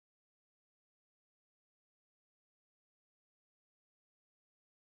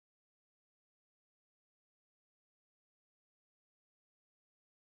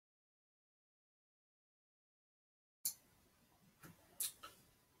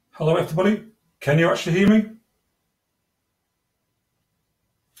Hello everybody, can you actually hear me?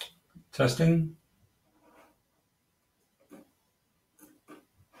 Testing.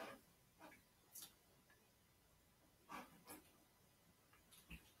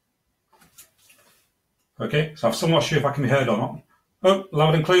 Okay, so I'm still not sure if I can be heard or not. Oh,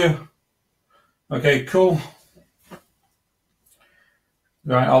 loud and clear. Okay, cool.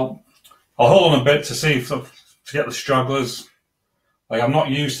 Right, I'll hold on a bit to see if to get the stragglers. Like, I'm not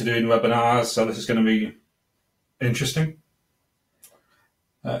used to doing webinars, so this is going to be interesting.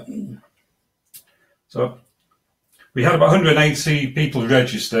 So we had about 180 people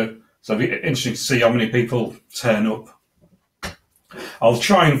register, so it'll be interesting to see how many people turn up. I'll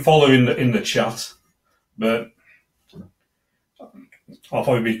try and follow in the chat, but I'll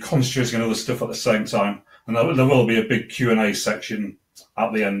probably be concentrating on other stuff at the same time, and there will be a big Q&A section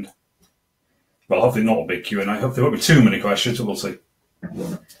at the end. Well, hopefully not a big Q&A. Hopefully there won't be too many questions, but we'll see.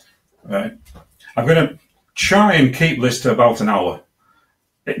 Right. I'm going to try and keep this to about an hour.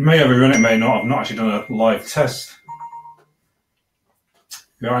 It may overrun, it may not. I've not actually done a live test.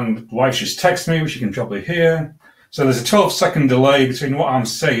 And the wife just texted me, which you can probably hear. So there's a 12-second delay between what I'm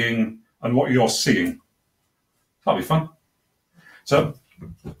saying and what you're seeing. That'll be fun. So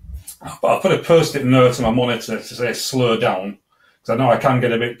I'll put a post-it note on my monitor to say slow down, because I know I can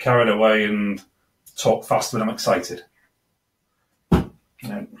get a bit carried away and talk fast when I'm excited.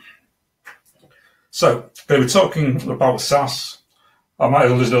 So, going to be talking about SaaS. I might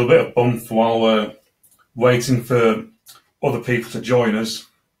as well just do a bit of bump while we're waiting for other people to join us.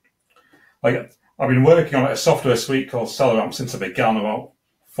 Like, I've been working on a software suite called SellerAmp since I began about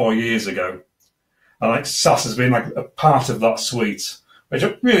 4 years ago. And like SaaS has been like a part of that suite, which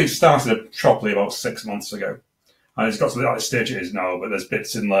really started properly about 6 months ago. And it's got to the stage it is now, but there's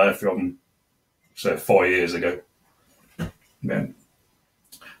bits in there from, say, 4 years ago. Yeah.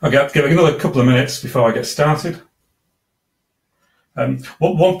 Okay, I'll give it another couple of minutes before I get started.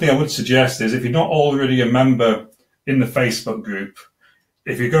 One thing I would suggest is, if you're not already a member in the Facebook group,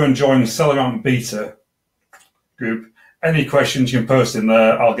 if you go and join the SellerAmp Beta group, any questions you can post in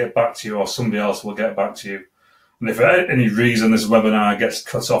there, I'll get back to you, or somebody else will get back to you. And if for any reason this webinar gets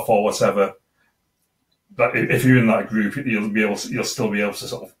cut off or whatever, but if you're in that group, you'll still be able to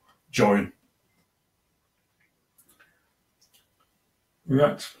sort of join.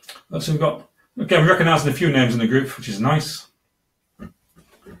 Right. So we've got, okay, I'm recognising a few names in the group, which is nice.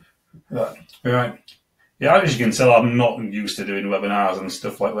 Right. Yeah, as you can tell, I'm not used to doing webinars and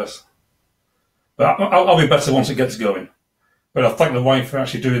stuff like this. But I'll be better once it gets going. But I thank the wife for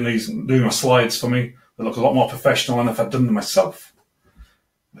actually doing my slides for me. They look a lot more professional than if I'd done them myself.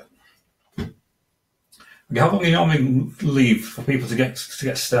 Okay, how long do you normally leave for people to get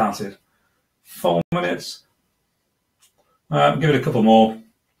started? 4 minutes. Give it a couple more.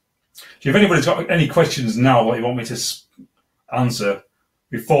 If anybody's got any questions now that you want me to answer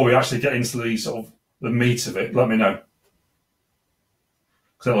before we actually get into the meat of it, let me know,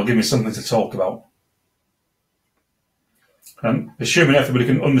 because that'll give me something to talk about. Assuming everybody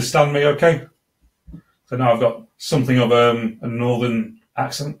can understand me okay. So now I've got something of a northern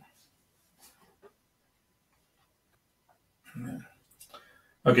accent.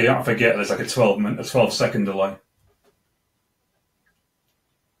 Okay, don't forget there's like a 12-second delay.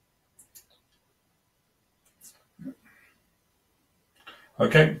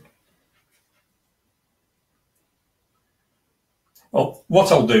 Okay. Well,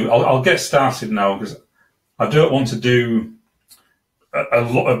 what I'll do, I'll get started now, because I don't want to do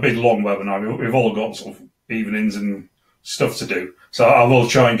a big long webinar. We've all got sort of evenings and stuff to do, so I will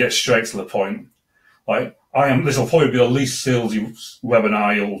try and get straight to the point. Like, this will probably be the least salesy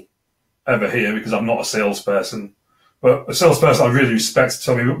webinar you'll ever hear, because I'm not a salesperson. But a salesperson I really respect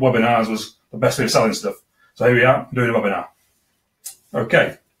told me webinars was the best way of selling stuff. So here we are, doing a webinar.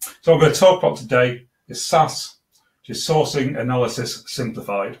 Okay, so what I'm going to talk about today is SaaS, which is Sourcing Analysis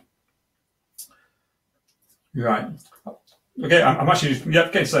Simplified. Right. Okay, I'm actually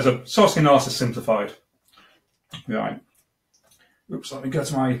getting started. So Sourcing Analysis Simplified. Right. Oops, let me go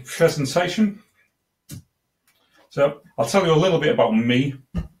to my presentation. So I'll tell you a little bit about me.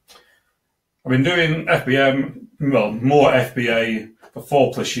 I've been doing FBM, well, more FBA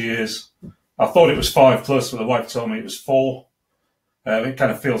for 4+ years. I thought it was 5+, but the wife told me it was 4. It kind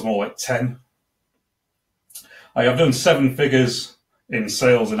of feels more like 10. I've done 7 figures in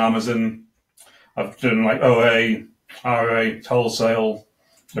sales in Amazon. I've done like OA, RA, wholesale,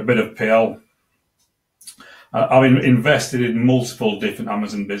 a bit of PL. I've invested in multiple different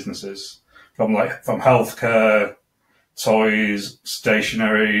Amazon businesses, from healthcare, toys,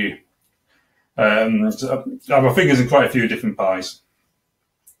 stationery. I have my fingers in quite a few different pies.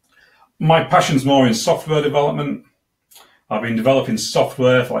 my passion's more in software development. I've been developing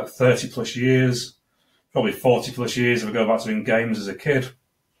software for like 30 plus years, probably 40 plus years if I go back to doing games as a kid.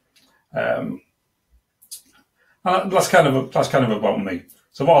 And that's kind of about me.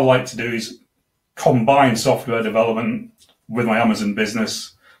 So what I like to do is combine software development with my Amazon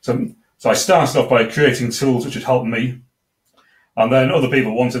business. So I started off by creating tools which would help me, and then other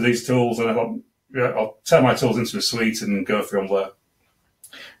people wanted these tools, and I thought, yeah, I'll turn my tools into a suite and go from there.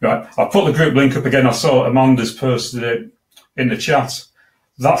 Right, I'll put the group link up again. I saw Amanda's posted it in the chat.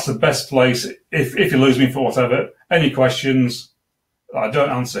 That's the best place. If you lose me for whatever, any questions I don't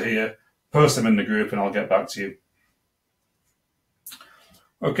answer here, post them in the group and I'll get back to you.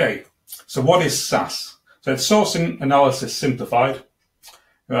 Okay, so what is SaaS? So it's Sourcing Analysis Simplified.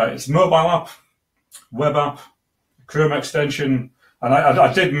 Right, it's a mobile app, web app, Chrome extension, and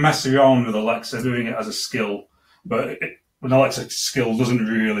I did mess around with Alexa doing it as a skill, but an Alexa skill doesn't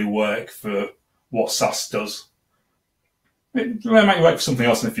really work for what SaaS does. It might work for something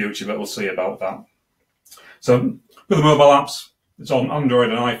else in the future, but we'll see about that. So with the mobile apps, it's on Android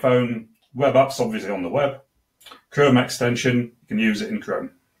and iPhone. Web apps, obviously on the web. Chrome extension, you can use it in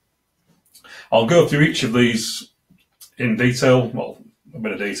Chrome. I'll go through each of these in detail, well, a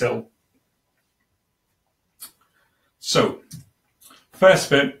bit of detail. So, first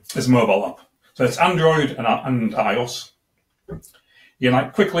bit is mobile app. So it's Android and iOS. You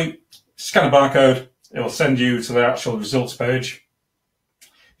can quickly scan a barcode, it will send you to the actual results page.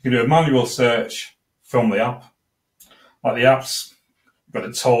 You can do a manual search from the app. Like the apps, you've got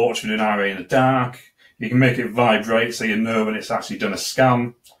a torch with an arrow in the dark. You can make it vibrate so you know when it's actually done a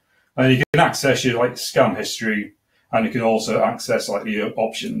scan. And you can access your scan history, and you can also access your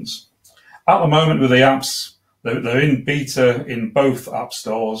options. At the moment with the apps, they're in beta in both app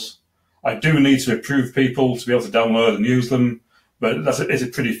stores. I do need to approve people to be able to download and use them, but it's a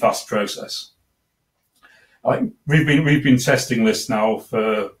pretty fast process. We've been testing this now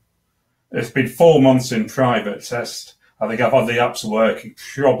for, it's been 4 months in private test. I think I've had the apps working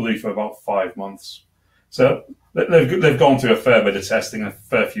probably for about 5 months. So they've gone through a fair bit of testing, a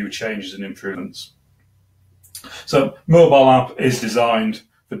fair few changes and improvements. So mobile app is designed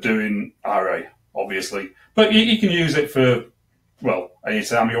for doing RA, obviously, but you can use it for, well,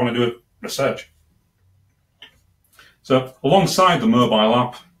 anytime you want to do a research. So alongside the mobile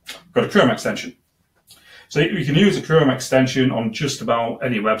app, we've got a Chrome extension. So you can use a Chrome extension on just about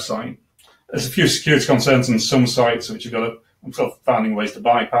any website. There's a few security concerns on some sites which you've got to, I'm sort of finding ways to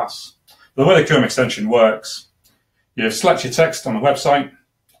bypass. The way the Chrome extension works, you select your text on the website,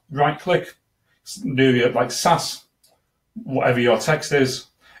 right click, do your SaaS, whatever your text is,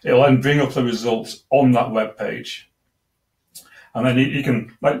 it'll then bring up the results on that web page. And then you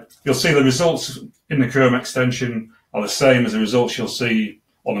can, you'll see the results in the Chrome extension are the same as the results you'll see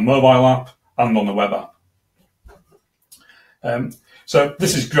on the mobile app and on the web app. So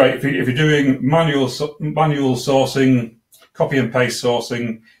this is great if you're doing manual sourcing, copy and paste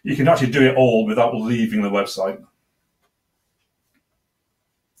sourcing. You can actually do it all without leaving the website.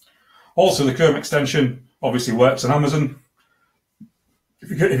 Also, the Chrome extension obviously works on Amazon.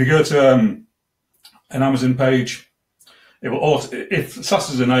 If you go to an Amazon page, it will if SaaS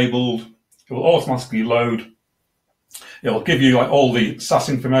is enabled, it will automatically load. It will give you all the SaaS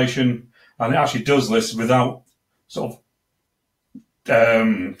information, and it actually does this without sort of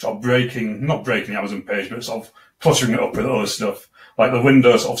breaking, not breaking the Amazon page, but sort of cluttering it up with other stuff. Like the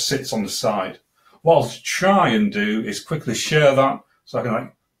window sort of sits on the side. What I'll try and do is quickly share that so I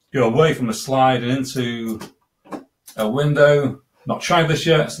can go away from the slide and into a window. Not tried this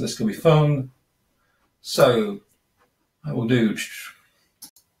yet, so this can be fun. So I will do,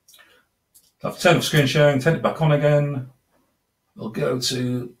 I've turned off screen sharing, turn it back on again. We'll go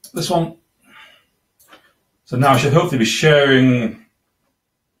to this one. So now I should hopefully be sharing.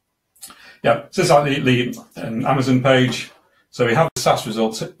 Yeah, so this is the Amazon page. So we have the SaaS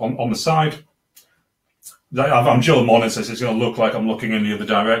results on the side. I'm dual monitor, so it's going to look like I'm looking in the other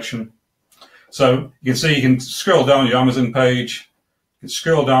direction. So you can see you can scroll down your Amazon page. You can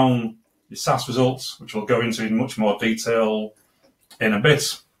scroll down your SaaS results, which we'll go into in much more detail in a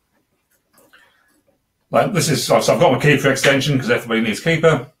bit. This is, so I've got my Keeper extension because everybody needs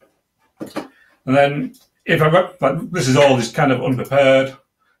Keeper. And then if this is all just kind of unprepared.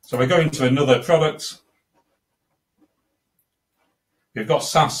 So if I go into another product, we've got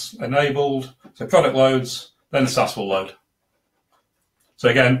SaaS enabled. So product loads, then the SaaS will load. So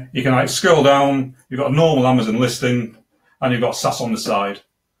again, you can scroll down, you've got a normal Amazon listing, and you've got SaaS on the side.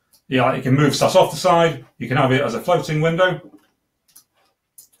 You can move SaaS off the side, you can have it as a floating window,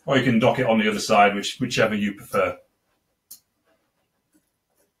 or you can dock it on the other side, whichever you prefer.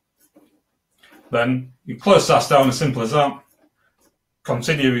 then you close SAS down, as simple as that.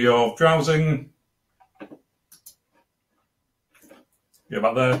 Continue your browsing. Go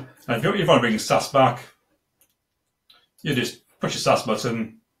back there. And if you want to bring SAS back, you just push the SAS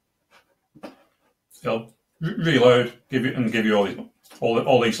button. It'll reload, give you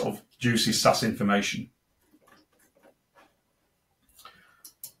all these sort of juicy SAS information.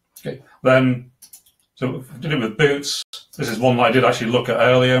 Okay, then so I did it with boots. This is one that I did actually look at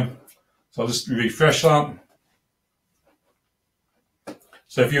earlier. So I'll just refresh that.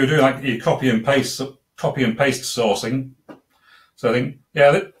 So if you were doing like your copy and paste sourcing, so I think,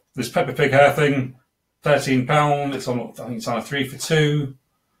 yeah, this Peppa Pig hair thing, £13. It's on, I think it's on a 3 for 2.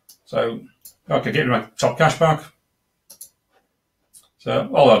 So I could get my top cash back. So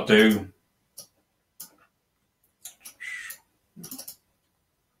all I'll do,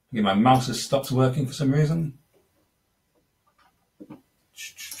 my mouse has stopped working for some reason.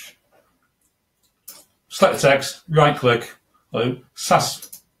 Select the text, right click,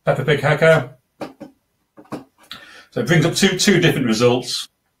 SAS Peppa Pig haircare. So it brings up two different results.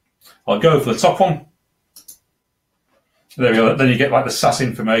 I'll go for the top one. There we go. Then you get like the SAS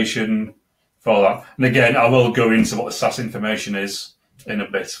information for that. And again, I will go into what the SAS information is in a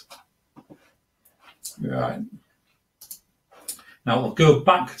bit. Right. Now I'll go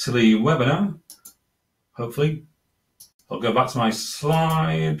back to the webinar. Hopefully, I'll go back to my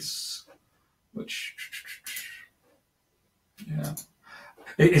slides. Which, yeah,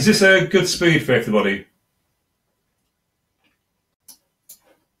 is this a good speed for everybody?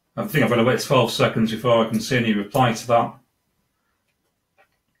 I think I've got to wait 12 seconds before I can see any reply to that.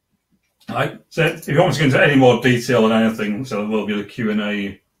 Right, so if you want to go into any more detail on anything, so there will be the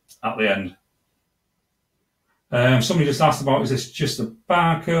Q&A at the end. Somebody just asked about, is this just a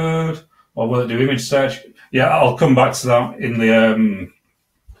barcode or will it do image search? Yeah, I'll come back to that in the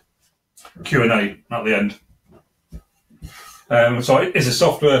Q&A at the end. So is the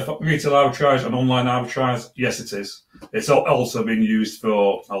software for retail arbitrage and online arbitrage? Yes, it is. It's also being used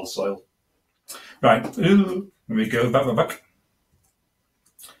for wholesale. Right, let me go back.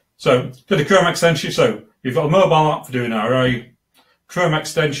 So, to the Chrome extension. So, you've got a mobile app for doing RA, Chrome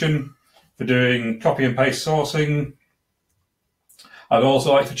extension for doing copy and paste sourcing. I'd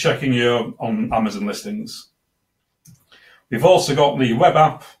also like for checking your on Amazon listings. We've also got the web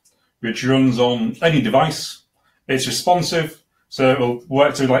app, which runs on any device. It's responsive, so it will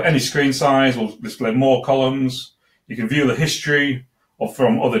work to like any screen size, will display more columns. You can view the history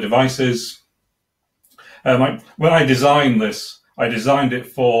from other devices. When I designed this, I designed it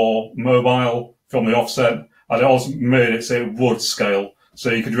for mobile from the offset. I also made it so it would scale, so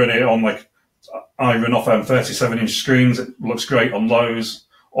you could run it on like I run off 37-inch screens. It looks great on those,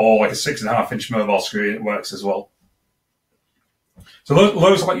 or like a 6.5-inch mobile screen. It works as well. So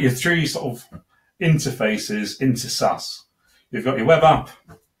those are like your three sort of interfaces into SAS. You've got your web app,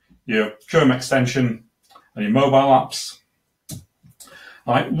 your Chrome extension, and your mobile apps.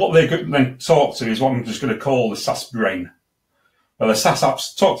 All right, what they then talk to is what I'm just going to call the SAS brain. Well, the SAS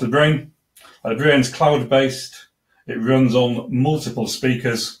apps talk to the brain. The brain's cloud-based. It runs on multiple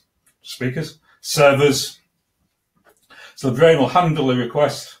servers. So the brain will handle the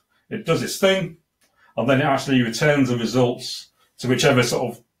request. It does its thing, and then it actually returns the results to whichever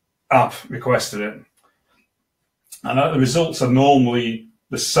sort of app requested it. And the results are normally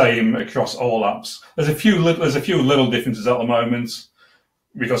the same across all apps. There's a few little differences at the moment,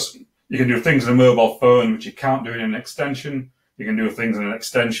 because you can do things on a mobile phone which you can't do in an extension. You can do things in an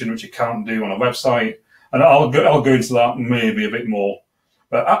extension which you can't do on a website. And I'll go into that maybe a bit more.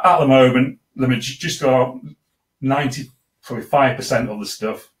 But at the moment, let me just go 95% of the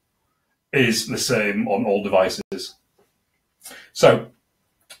stuff is the same on all devices. So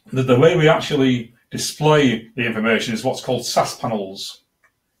the way we actually display the information is what's called SAS panels.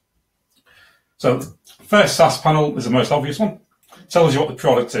 So the first SAS panel is the most obvious one. It tells you what the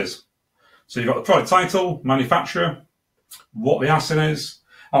product is. So you've got the product title, manufacturer, what the ASIN is,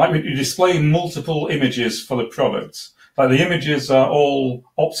 and like you display multiple images for the product. Like the images are all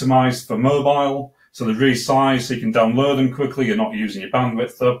optimized for mobile, so they're resized so you can download them quickly. You're not using your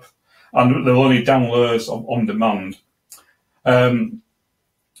bandwidth up, and they'll only download on demand.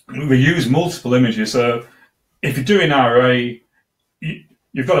 We use multiple images. So if you're doing RA,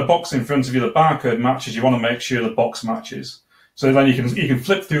 you've got a box in front of you. The barcode matches. You want to make sure the box matches. So then you can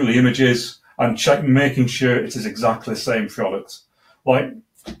flip through the images and check, making sure it is exactly the same product. Like,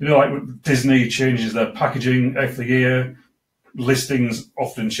 you know, like Disney changes their packaging every year. Listings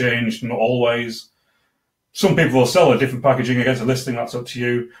often change, not always. Some people will sell a different packaging against a listing. That's up to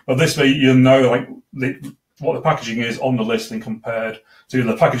you. But this way, you'll know like the what the packaging is on the listing compared to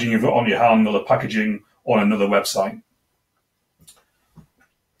the packaging you've got on your hand or the packaging on another website.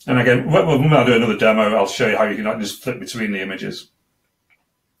 And again, when I do another demo, I'll show you how you can just flip between the images.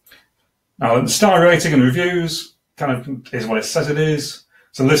 Now, the star rating and reviews kind of is what it says it is.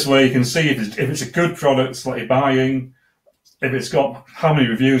 So this way you can see if it's a good product that you're buying, if it's got how many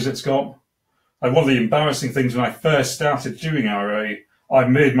reviews it's got. And one of the embarrassing things when I first started doing RA, I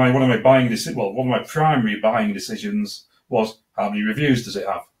made one of my primary buying decisions was how many reviews does it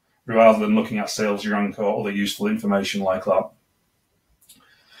have, rather than looking at sales rank or other useful information like that.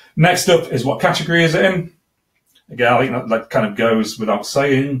 Next up is what category is it in. Again, I think that kind of goes without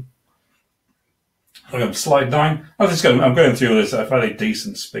saying. Okay, slide 9. I'm going through this at a fairly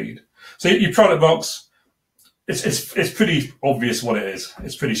decent speed. So your product box, it's pretty obvious what it is.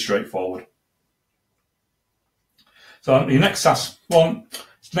 It's pretty straightforward. So the next SAS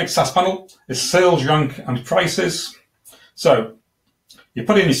panel is sales rank and prices. So you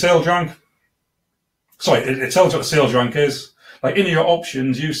put in your sales rank. Sorry, it tells you what the sales rank is. Like in your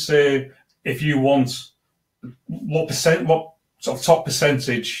options, you say if you want what sort of top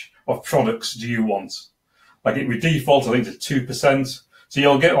percentage of products do you want. Like it would default, I think, to 2%. So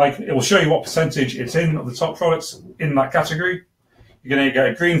you'll get it will show you what percentage it's in of the top products in that category. You're going to get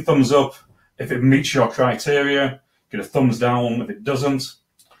a green thumbs up if it meets your criteria. Get a thumbs down if it doesn't.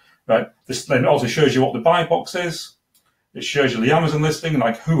 Right. This then also shows you what the buy box is. It shows you the Amazon listing,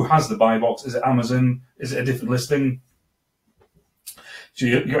 like who has the buy box. Is it Amazon? Is it a different listing? So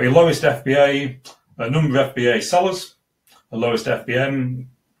you've got your lowest FBA, a number of FBA sellers, the lowest FBM,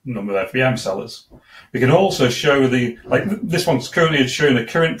 number of FBM sellers. We can also show this one's currently showing the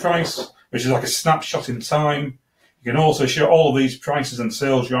current price, which is like a snapshot in time. You can also show all of these prices and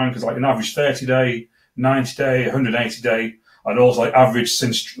sales rankers, like an average 30-day, 90-day, 180-day, and also like average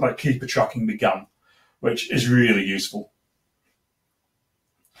since keeper tracking began, which is really useful.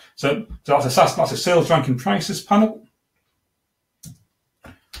 So that's a sales ranking prices panel.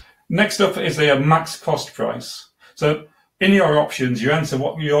 Next up is the max cost price. So in your options, you enter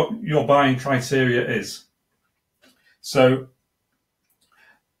what your buying criteria is. So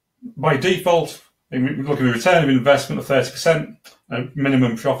by default, we look at a return of investment of 30%, and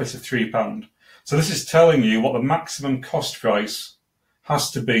minimum profit of £3. So this is telling you what the maximum cost price has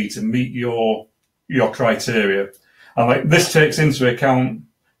to be to meet your criteria. And this takes into account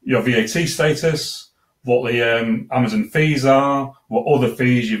your VAT status, what the Amazon fees are, what other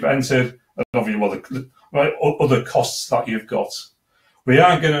fees you've entered, and obviously other costs that you've got. We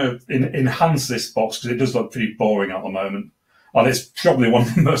are going to enhance this box because it does look pretty boring at the moment. And it's probably one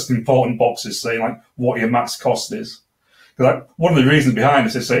of the most important boxes, saying what your max cost is. Because one of the reasons behind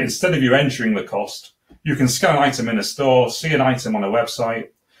this is that instead of you entering the cost, you can scan an item in a store, see an item on a website,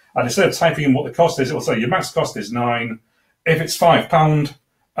 and instead of typing in what the cost is, it will say your max cost is £9. If it's £5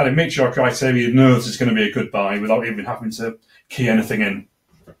 and it meets your criteria, you know it's going to be a good buy without even having to key anything in.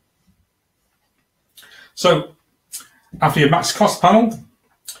 So after your max cost panel,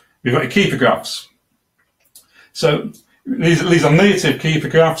 we've got your keeper graphs. So these are native keeper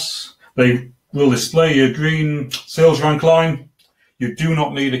graphs. They will display your green sales rank line. You do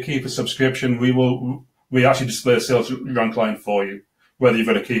not need a keeper subscription. We actually display a sales rank line for you, whether you've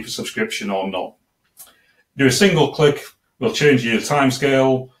got a keeper subscription or not. Do a single click, we'll change your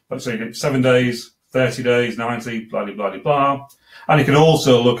timescale. Let's say 7 days, 30 days, 90, blah, blah, blah, blah. And you can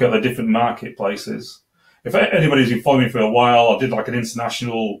also look at the different marketplaces. If anybody's been following me for a while, I did an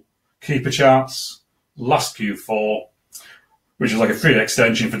international keeper charts last Q4, which is like a free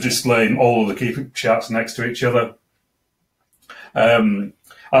extension for displaying all of the keeper charts next to each other. I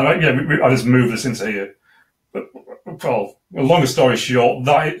just moved this into here. But, well, longer story short,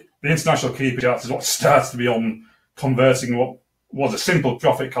 the international keeper charts is what starts to be on converting what was a simple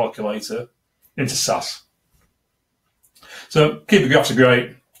profit calculator into SaaS. So keeper graphs are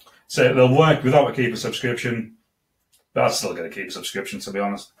great. So they'll work without a keeper subscription, but I'd still get a keeper subscription, to be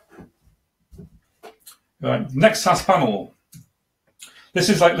honest. Right, next SaaS panel. This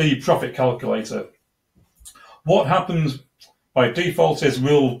is like the profit calculator. What happens by default is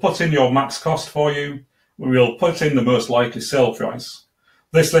we'll put in your max cost for you. We'll put in the most likely sale price.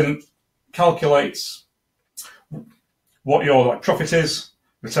 This then calculates what your profit is,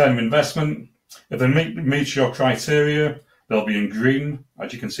 return of investment. If they meet your criteria, they'll be in green,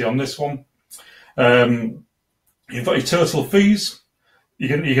 as you can see on this one. You've got your total fees. You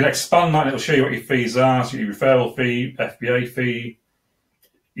can expand that, and it'll show you what your fees are. So your referral fee, FBA fee.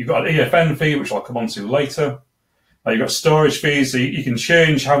 You've got an EFN fee, which I'll come on to later. You've got storage fees, so you can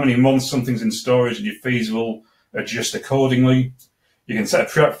change how many months something's in storage, and your fees will adjust accordingly. You can set a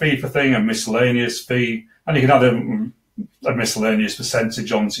prep fee for thing, a miscellaneous fee, and you can add a miscellaneous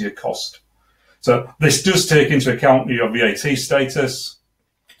percentage onto your cost. So this does take into account your VAT status.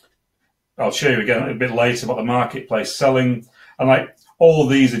 I'll show you again a bit later about the marketplace selling, and like all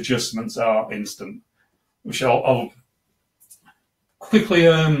these adjustments are instant, which I'll quickly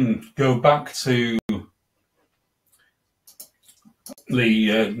go back to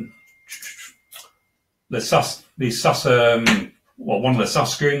the SaaS, one of the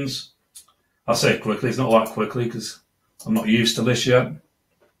SaaS screens. I'll say it quickly. It's not that quickly because I'm not used to this yet.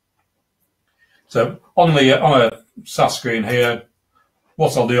 So on a SaaS screen here,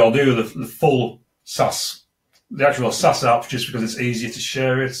 what I'll do the full SaaS, the actual SaaS app, just because it's easier to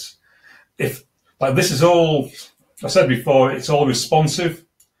share it. If like this is all, I said before, it's all responsive.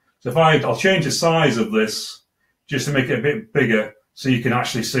 So if I'll change the size of this just to make it a bit bigger so you can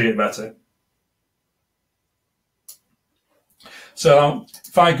actually see it better. So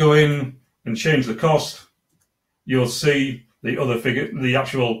if I go in and change the cost, you'll see the other figure, the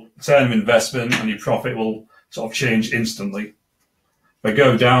actual return of investment and your profit will sort of change instantly. If I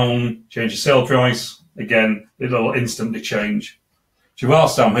go down, change the sale price, again, it'll instantly change. So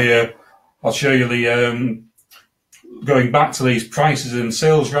whilst I'm here, I'll show you the going back to these prices and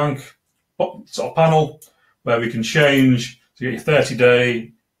sales rank sort of panel where we can change to get your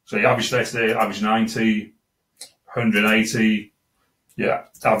 30-day, so your average 30-day, average 90, 180, yeah,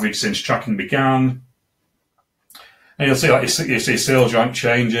 average since tracking began. And you'll see like you see sales rank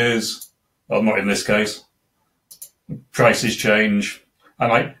changes, well, not in this case. Prices change,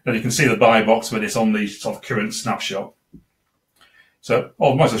 and then you can see the buy box when it's on the sort of current snapshot. So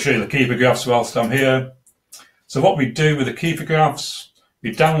I might as well show you the keeper graphs whilst I'm here. So what we do with the keeper graphs,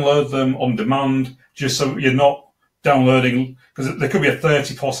 we download them on demand, just so you're not downloading, because there could be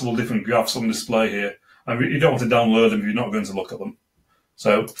 30 possible different graphs on display here, and you don't want to download them if you're not going to look at them.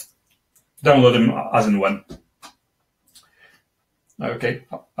 So download them as and when. Okay,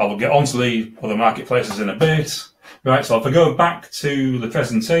 I'll get onto the other marketplaces in a bit. Right, so if I go back to the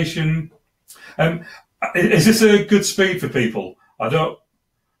presentation, is this a good speed for people? I know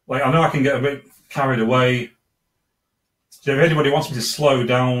I can get a bit carried away. So if anybody wants me to slow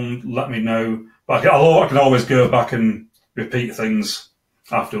down, let me know. But I can always go back and repeat things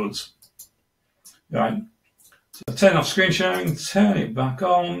afterwards. Right, so turn off screen sharing, turn it back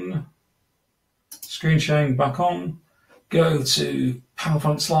on. Screen sharing back on. Go to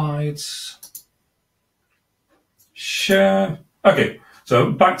PowerPoint slides. Share. Okay,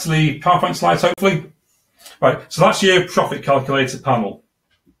 so back to the PowerPoint slides, hopefully. Right, so that's your profit calculator panel.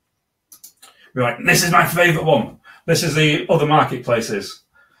 Right, this is my favorite one. This is the other marketplaces.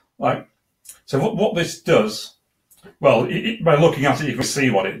 Right, so what this does, well, by looking at it, you can see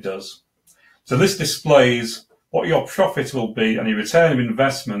what it does. So this displays what your profit will be and your return of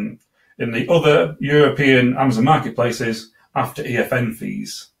investment in the other European Amazon marketplaces after EFN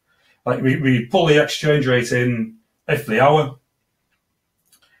fees. Like we pull the exchange rate in every hour.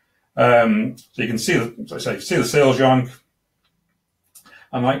 So you can see the sales rank.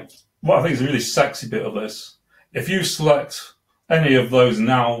 And what I think is a really sexy bit of this, if you select any of those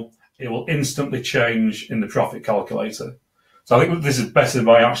now, it will instantly change in the profit calculator. So I think this is better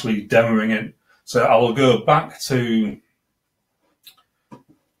by actually demoing it. So I will go back to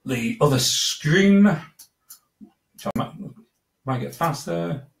the other screen, which I might get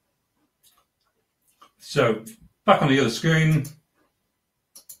faster. So back on the other screen,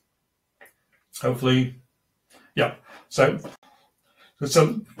 hopefully, yeah. So that's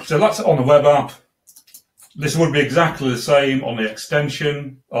on the web app. This would be exactly the same on the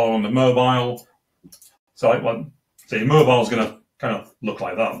extension or on the mobile. So your mobile is going to kind of look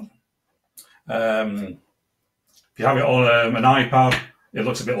like that. If you have it on an iPad, it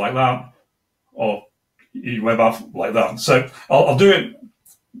looks a bit like that, or your web app like that. So I'll do it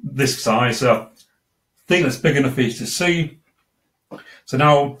this size. So I think that's big enough for you to see. So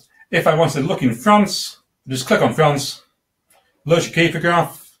now, if I want to look in France, just click on France, load your keeper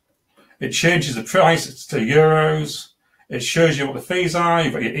graph. It changes the price to euros. It shows you what the fees are.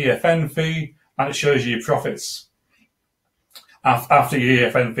 You've got your EFN fee, and it shows you your profits after your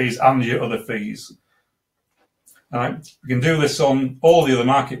EFN fees and your other fees. We can do this on all the other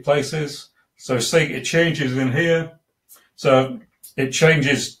marketplaces. So see, it changes in here. So it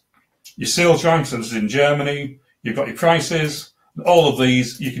changes your sales rank. So this is in Germany. You've got your prices. All of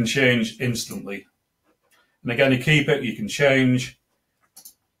these you can change instantly. And again, you keep it, you can change.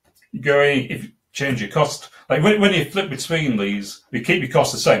 You go in, if you change your cost. Like when you flip between these, you keep your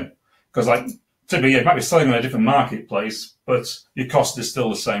cost the same. Because typically you might be selling on a different marketplace, but your cost is still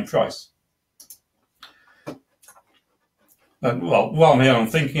the same price. Well, while I'm here, I'm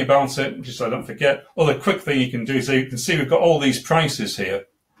thinking about it, just so I don't forget. Other quick thing you can do, so you can see we've got all these prices here.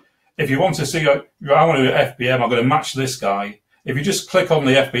 If you want to see, I want to do FBM, I'm going to match this guy. If you just click on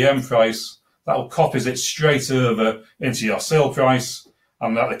the FBM price, that will copies it straight over into your sale price,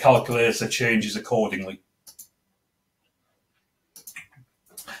 and that the calculator changes accordingly.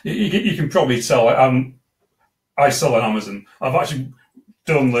 You can probably tell I sell on Amazon. I've actually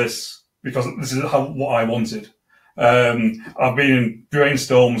done this because this is what I wanted. I've been in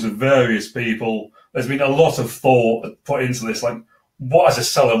brainstorms with various people. There's been a lot of thought put into this, like, what as a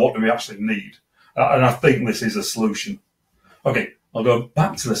seller, what do we actually need? And I think this is a solution. Okay, I'll go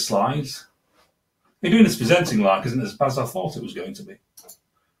back to the slides. You're doing this presenting like isn't as bad as I thought it was going to be.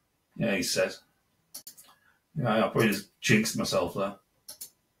 Yeah, he says. Yeah, I probably just jinxed myself there.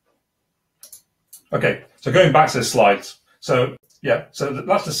 Okay, so going back to the slides. So yeah, so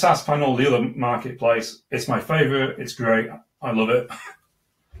that's the SaaS panel, the other marketplace. It's my favorite. It's great. I love it.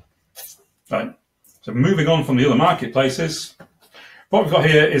 Right. So moving on from the other marketplaces, what we've got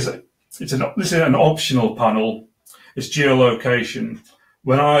here is this is an optional panel. It's geolocation.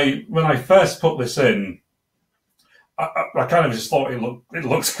 When I first put this in, I kind of just thought it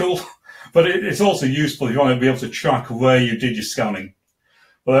looks cool, but it's also useful if you want to be able to track where you did your scanning.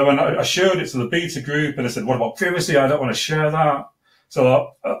 But then when I showed it to the beta group and I said, what about privacy? I don't want to share that.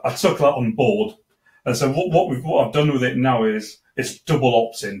 So I took that on board. And so what I've done with it now is it's double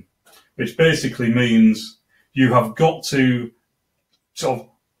opt-in, which basically means you have got to sort of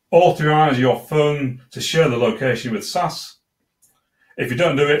authorize your phone to share the location with SaaS. If you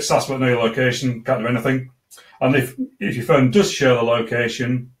don't do it, SaaS won't know your location, can't do anything. And if your phone does share the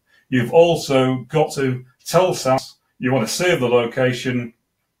location, you've also got to tell SaaS you want to save the location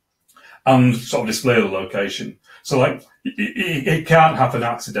and sort of display the location. So like it can't happen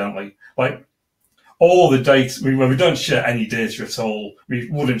accidentally. Like all the data, we don't share any data at all. We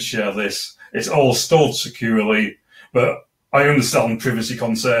wouldn't share this. It's all stored securely. But I understand privacy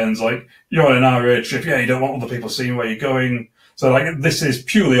concerns. Like you're on an RA trip, yeah, you don't want other people seeing where you're going. So like this is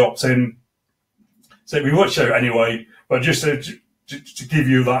purely opt-in. So we won't share it anyway, but just to give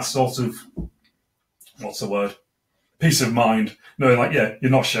you that sort of, what's the word? Peace of mind, knowing like, yeah, you're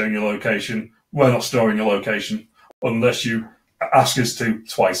not sharing your location. We're not storing your location unless you ask us to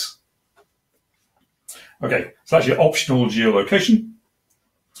twice. Okay, so that's your optional geolocation.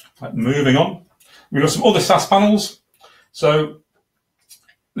 Right, moving on, we've got some other SaaS panels. So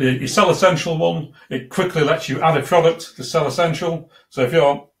your Seller Central one, it quickly lets you add a product to Seller Central. So if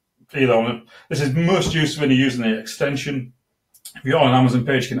you're either on it, this is most useful when you're using the extension. If you're on an Amazon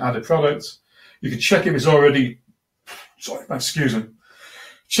page, you can add a product. You can check if it's already, check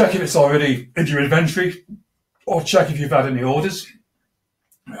if it's already in your inventory, or check if you've had any orders.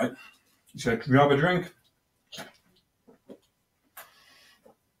 All right, just grab a drink.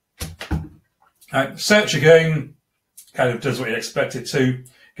 All right, search again, kind of does what you expect it to. You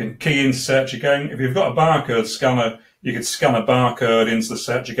can key in search again. If you've got a barcode scanner, you can scan a barcode into the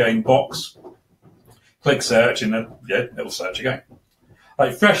search again box. Click search and yeah, it'll search again.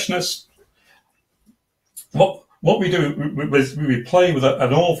 Like freshness, what we do is we play with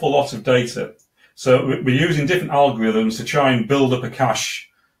an awful lot of data. So we're using different algorithms to try and build up a cache.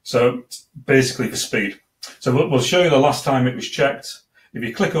 So basically for speed. So we'll show you the last time it was checked. If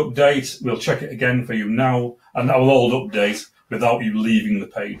you click update, we'll check it again for you now, and that will all update without you leaving the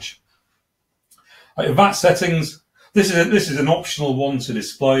page. Like VAT settings, this is an optional one to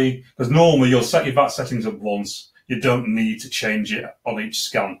display, because normally you'll set your VAT settings up once. You don't need to change it on each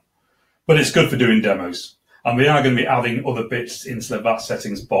scan. But it's good for doing demos. And we are going to be adding other bits into the VAT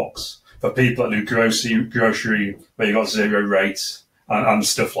settings box for people that do grocery where you've got zero rates and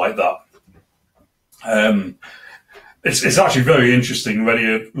stuff like that. It's actually very interesting when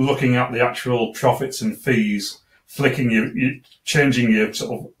you're looking at the actual profits and fees, changing your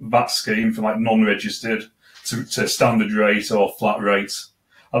sort of VAT scheme from like non-registered to standard rate or flat rate.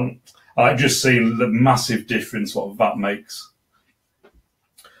 And I've just seen the massive difference what VAT makes.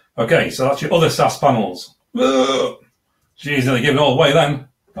 Okay, so that's your other SaaS panels. Geez, nearly gave it all away then.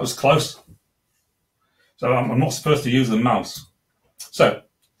 That was close. So I'm not supposed to use the mouse. So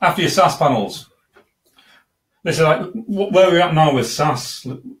after your SaaS panels, this is like where we're at now with SaaS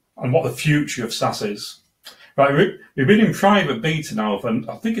and what the future of SaaS is. Right, we've been in private beta now for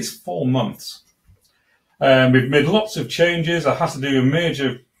I think it's 4 months. We've made lots of changes. I had to do a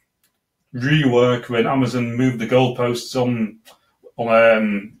major rework when Amazon moved the goalposts on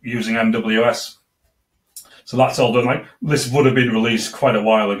using MWS. So that's all done. Like this would have been released quite a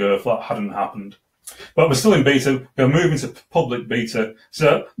while ago if that hadn't happened. But we're still in beta. We're moving to public beta,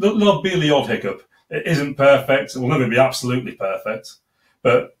 so there'll be the odd hiccup. It isn't perfect. It will never be absolutely perfect.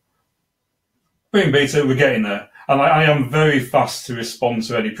 But being beta, we're getting there. And I am very fast to respond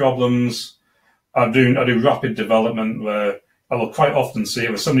to any problems. I do rapid development where I will quite often see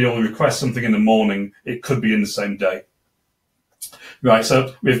if somebody will request something in the morning, it could be in the same day. Right,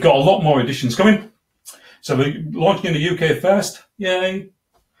 so we've got a lot more editions coming. So we're launching in the UK first, yay.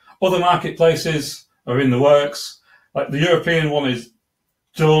 Other marketplaces are in the works. Like the European one is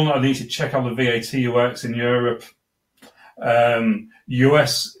done. I need to check how the VAT works in Europe.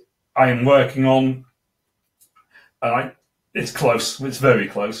 US, I am working on. It's close, it's very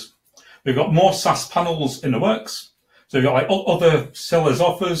close. We've got more SaaS panels in the works. So we've got like other sellers'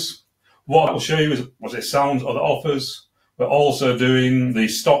 offers. What I'll show you is what it sounds, other offers. We're also doing the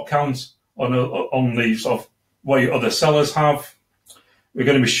stock count on the sort of what your other sellers have. We're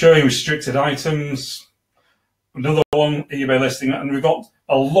going to be showing restricted items. Another one, eBay listing, and we've got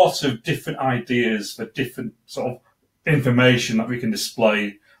a lot of different ideas for different sort of information that we can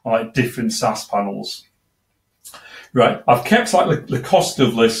display on like different SaaS panels. Right, I've kept like the cost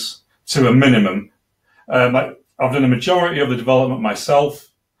of this to a minimum. I've done a majority of the development myself.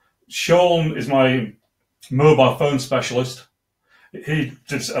 Sean is my mobile phone specialist. He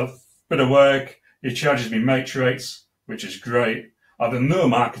did a bit of work. He charges me mate rates, which is great. I've done no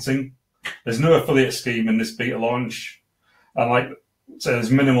marketing. There's no affiliate scheme in this beta launch. And so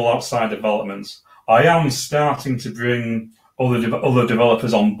there's minimal outside developments. I am starting to bring other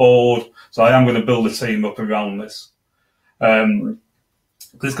developers on board. So I am going to build a team up around this.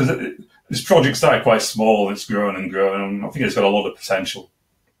 Because this project started quite small. It's grown and grown. And I think it's got a lot of potential.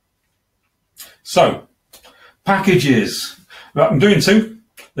 So, packages. Right, I'm doing two.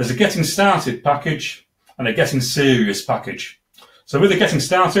 There's a getting started package and a getting serious package. So with the getting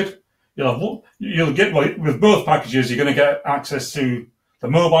started, you'll get with both packages, you're going to get access to the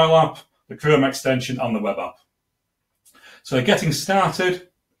mobile app, the Chrome extension, and the web app. So getting started,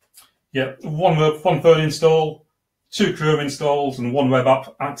 one phone install, 2 Chrome installs, and 1 web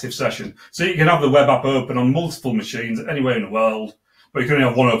app active session. So you can have the web app open on multiple machines anywhere in the world, but you can only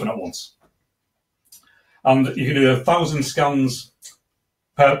have one open at once. And you can do 1,000 scans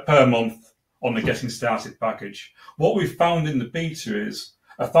per month on the getting started package. What we've found in the beta is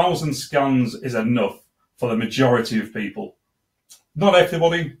 1,000 scans is enough for the majority of people. Not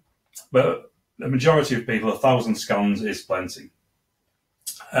everybody, but the majority of people, 1,000 scans is plenty.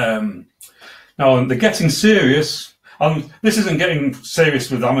 Now, the getting serious, and this isn't getting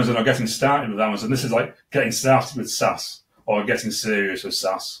serious with Amazon or getting started with Amazon. This is like getting started with SaaS or getting serious with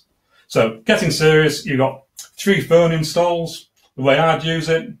SaaS. So getting serious, you've got 3 phone installs. The way I'd use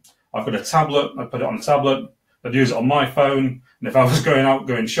it, I've got a tablet, I put it on a tablet, I'd use it on my phone, and if I was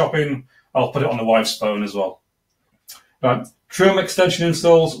going shopping, I'll put it on the wife's phone as well. Right. Chrome extension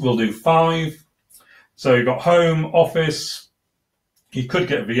installs, we'll do 5. So you've got home, office, you could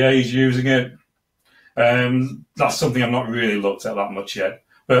get VAs using it. That's something I've not really looked at that much yet.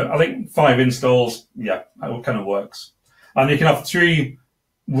 But I think 5 installs, that kind of works. And you can have 3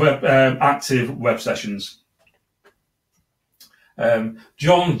 active web sessions.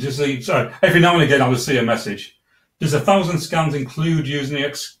 John, every now and again I will see a message. Does 1,000 scans include using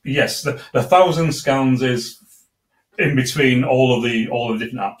the yes, the 1,000 scans is in between all of the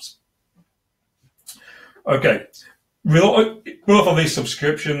different apps. Okay, both of these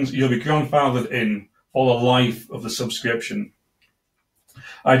subscriptions you'll be grandfathered in for the life of the subscription.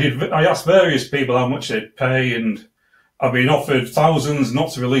 I asked various people how much they'd pay, and I've been offered thousands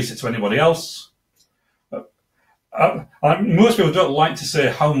not to release it to anybody else. Most people don't like to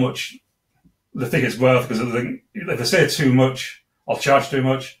say how much the thing is worth, because if they say too much, I'll charge too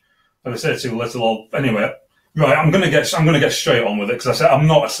much. If they say too little, anyway. Right, I'm going to get straight on with it, because I said I'm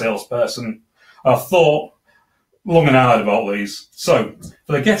not a salesperson. I've thought long and hard about these. So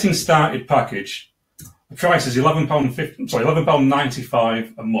for the getting started package, the price is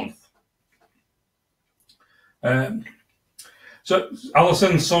 £11.95 a month. So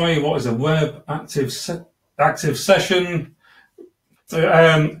Alison, sorry, what is a web active session?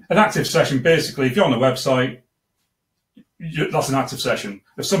 An active session, basically, if you're on a website, that's an active session.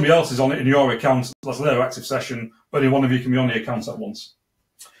 If somebody else is on it in your account, that's their active session. Only one of you can be on the account at once.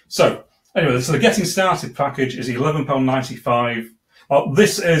 So anyway, so the getting started package is £11.95.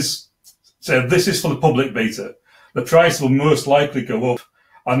 This is for the public beta. The price will most likely go up.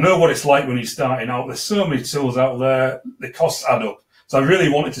 I know what it's like when you're starting out. There's so many tools out there. The costs add up. So I really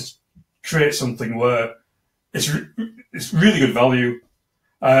wanted to create something where it's really good value,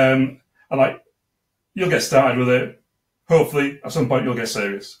 and you'll get started with it. Hopefully, at some point, you'll get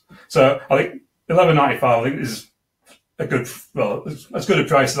serious. So I think £11.95 is a good, as good a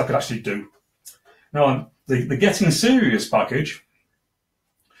price as I could actually do. Now, the Getting Serious package,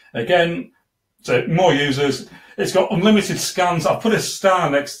 again, so more users. It's got unlimited scans. I've put a star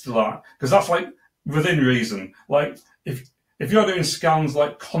next to that because that's like within reason. Like if you're doing scans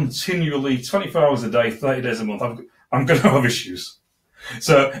like continually, 24 hours a day, 30 days a month, I'm going to have issues.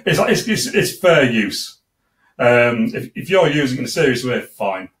 So it's fair use. If you're using it in a serious way,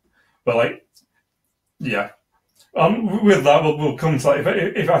 fine. But like, yeah. With that, we'll come to like,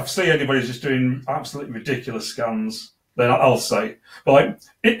 if I see anybody just doing absolutely ridiculous scans, then I'll say. But like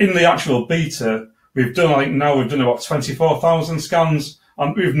in the actual beta, we've done about 24,000 scans,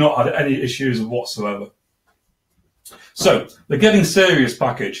 and we've not had any issues whatsoever. So the Getting Serious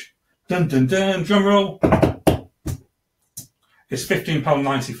package, dun dun dun, drum roll, is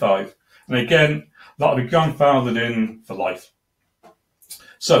 £15.95, and again that'll be grandfathered in for life.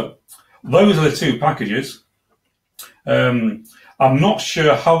 So those are the two packages. I'm not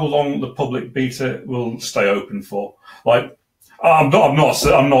sure how long the public beta will stay open for. Like, I'm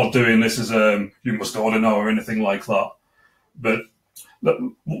not doing this as you must order now or anything like that. But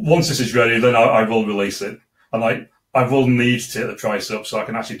once this is ready, then I will release it, and I will need to take the price up so I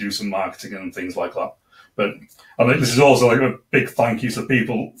can actually do some marketing and things like that. But I mean, this is also like a big thank you to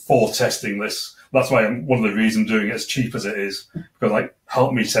people for testing this. That's why one of the reasons I'm doing it as cheap as it is, because like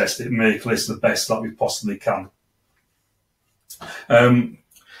help me test it, make this the best that we possibly can. I've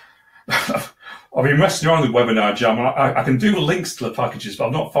been messing around with Webinar Jam, and I can do links to the packages, but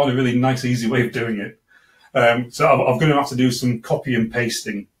I've not found a really nice, easy way of doing it. So I'm going to have to do some copy and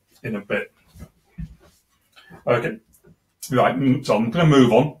pasting in a bit. Okay, right, so I'm going to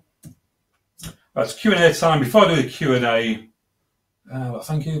move on. It's Q&A time. Before I do the Q&A,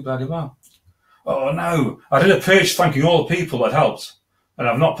 thank you, blah, blah, blah. Oh no, I did a page thanking all the people that helped, and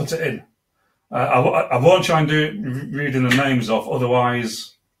I've not put it in. I won't try and do it reading the names off,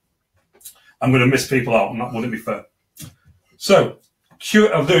 otherwise I'm going to miss people out, and that wouldn't be fair. So,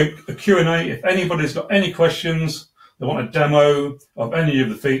 I'll do a Q&A. If anybody's got any questions, they want a demo of any of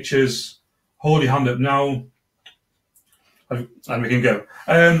the features, hold your hand up now, and we can go.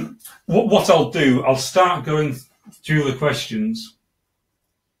 What I'll do, I'll start going through the questions.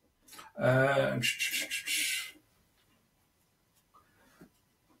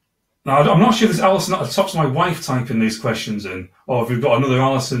 Now, I'm not sure if there's Alison at the top of my wife typing these questions in, or if we've got another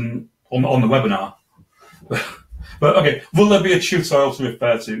Alison on the webinar. But okay, will there be a tutorial to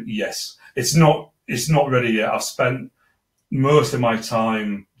refer to? Yes. It's not ready yet. I've spent most of my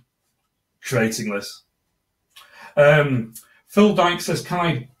time creating this. Phil Dyke says, can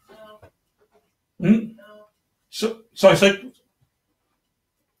I... Sorry.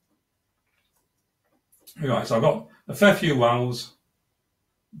 Right, so I've got a fair few wows.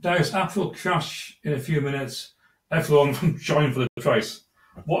 Darius, app will crash in a few minutes. Everyone join for the price.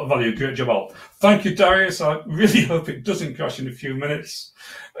 What a value, great job all. Thank you, Darius. I really hope it doesn't crash in a few minutes.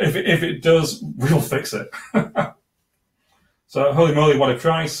 If it does, we'll fix it. So, holy moly, what a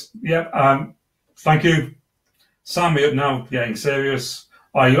price. Yep, thank you. Sign me up now, Getting Serious.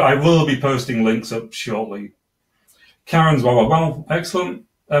 I will be posting links up shortly. Karen's wow, excellent.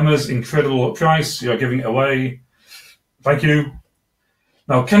 Emma's incredible price. You're giving it away. Thank you.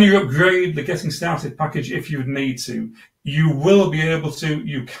 Now, can you upgrade the Getting Started package if you would need to? You will be able to.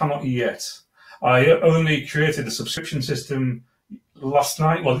 You cannot yet. I only created a subscription system last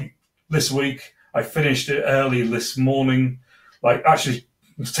night. Well, this week. I finished it early this morning. Like, actually,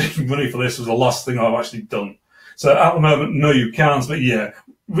 taking money for this was the last thing I've actually done. So at the moment, no, you can't. But yeah,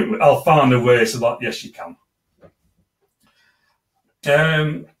 I'll find a way so that yes, you can.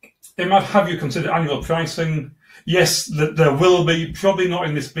 Imad, have you considered annual pricing? Yes, there will be. Probably not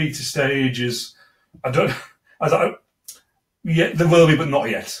in this beta stages. Yeah, there will be, but not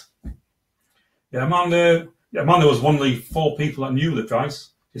yet. Yeah, Amanda was one of the 4 people that knew the price.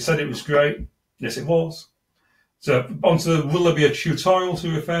 She said it was great. Yes, it was. So onto will there be a tutorial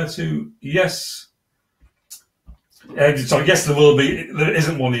to refer to? Yes. So yes, there will be. There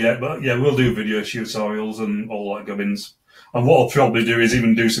isn't one yet, but yeah, we'll do video tutorials and all that gubbins. And what I'll probably do is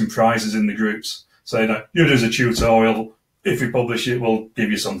even do some prizes in the groups. So, you do a tutorial. If we publish it, we'll give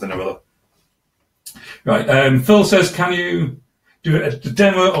you something or other. Right. Phil says, can you do a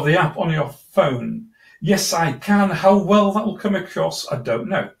demo of the app on your phone? Yes, I can. How well that will come across, I don't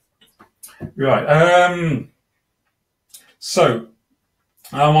know. Right. So,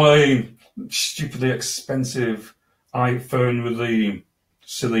 I'm on a stupidly expensive iPhone with the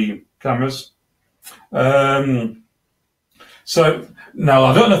silly cameras. So now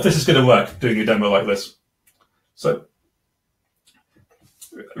I don't know if this is going to work, doing a demo like this. So,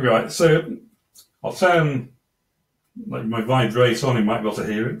 right, so I'll turn like my vibrate on, you might be able to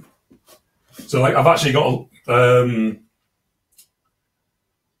hear it. So like I've actually got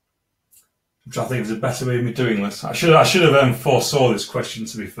which I think is a better way of me doing this. I should have foresaw this question,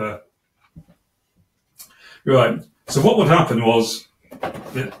 to be fair. Right. So what would happen was,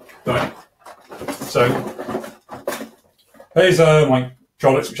 right. So here's my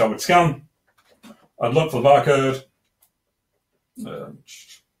products which I would scan. I'd look for the barcode.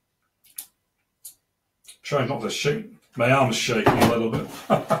 Try not to shake. My arm's shaking a little bit.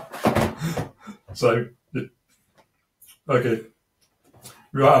 So, okay.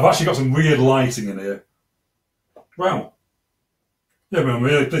 Right, I've actually got some weird lighting in here. Wow. Yeah, but I'm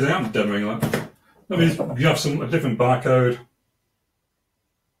really pleased I am demoing that. That means you have a different barcode.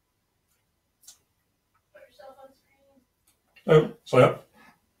 Oh, sorry.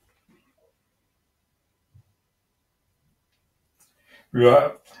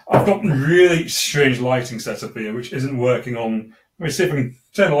 Right, I've got really strange lighting setup here, which isn't working on. Let me see if I can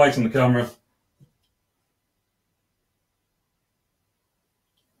turn the light on the camera.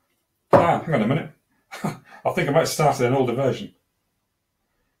 Ah, hang on a minute. I think I might start an older version.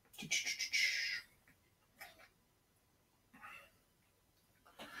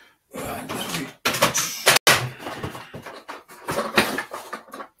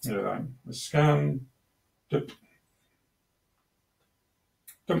 Right, scan.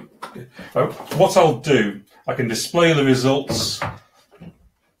 What I'll do, I can display the results,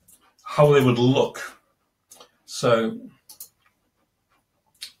 how they would look. So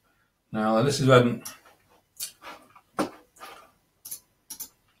now this is when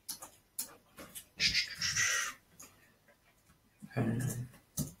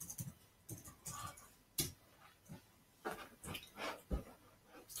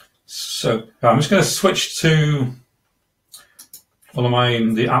so I'm just going to switch to one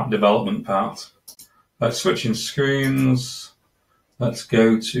of the app development part. Let's switching screens. Let's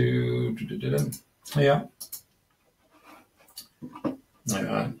go to yeah.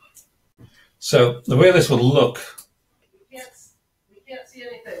 Alright. So the way this will look. We can't see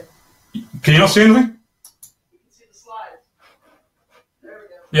anything. Can you not see anything? You can see the slides. There we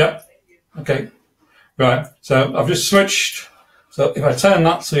go. Yeah. Thank you. Okay. Right. So I've just switched. So if I turn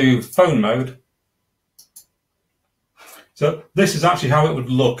that to phone mode. So this is actually how it would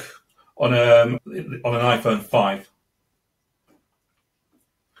look on an iPhone 5.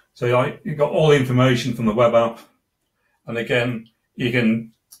 So you've got all the information from the web app, and again you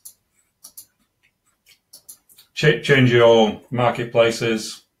can change your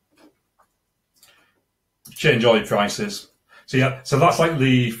marketplaces, change all your prices. So yeah, so that's like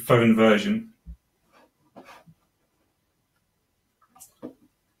the phone version.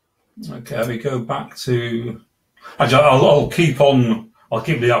 Okay, we go back to. Actually, I'll keep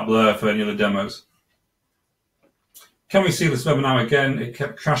the app there for any other demos. Can we see this webinar again? It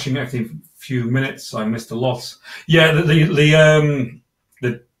kept crashing every few minutes. I missed a lot. Yeah, the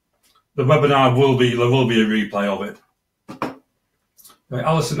webinar will be, there will be a replay of it. Right,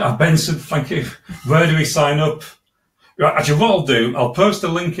 Alison, Benson, thank you. Where do we sign up? Right, actually, what I'll do, I'll post a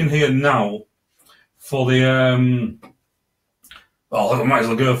link in here now for the. Well, I might as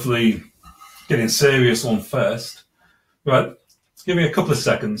well go for the getting serious one first. Right, give me a couple of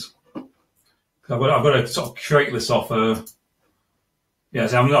seconds. I've got to sort of create this offer.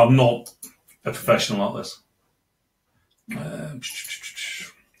 Yes, I'm not a professional at this.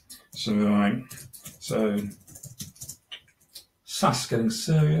 So SaaS getting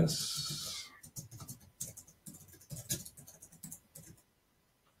serious.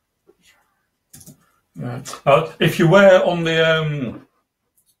 Right. If you were on the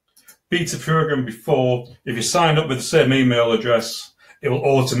beta program before, if you signed up with the same email address, it will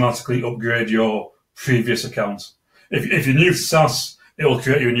automatically upgrade your previous account. If you're new to SaaS, it will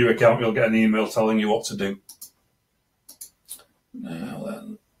create you a new account. You'll get an email telling you what to do. Now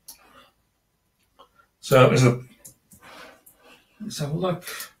then, so let's have a look.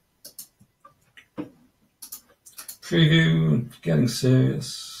 Preview, getting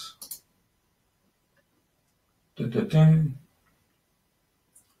serious.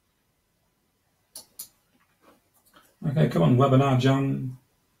 Okay, come on, webinar, John.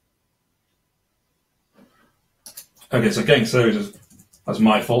 Okay, so getting serious, that's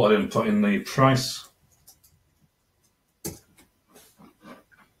my fault. I didn't put in the price.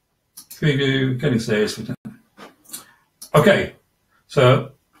 Preview, getting serious. Okay,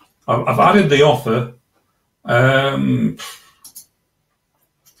 so I've added the offer. I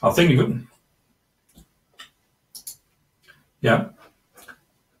think you could. Yeah.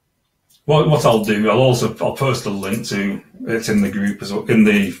 What I'll do, I'll post a link to it in the group as well, in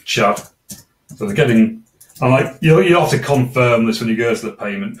the chat. So they're getting, and like you'll have to confirm this when you go to the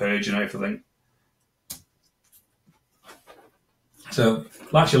payment page and everything. So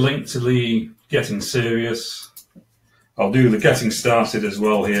that's your link to the Getting Serious. I'll do the Getting Started as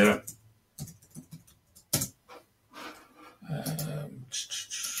well here.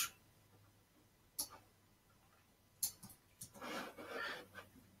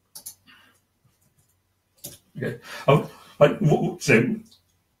 Okay. So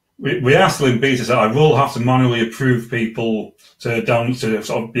we are still in beta, so I will have to manually approve people to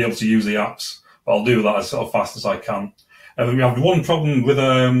sort of be able to use the apps. But I'll do that as sort of fast as I can. And we have one problem with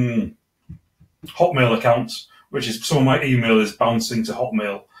Hotmail accounts, which is some of my email is bouncing to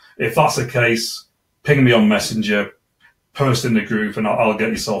Hotmail. If that's the case, ping me on Messenger, post in the group, and I'll get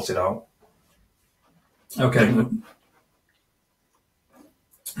you sorted out. Okay.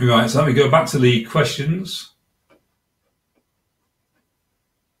 Right, so let me go back to the questions.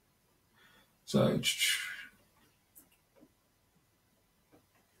 So,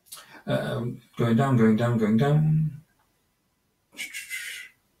 going down.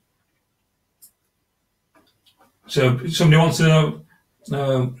 So, somebody wants to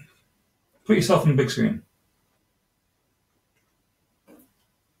know, put yourself on the big screen.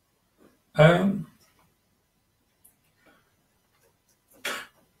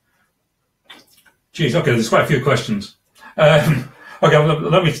 Geez, okay, there's quite a few questions. Okay,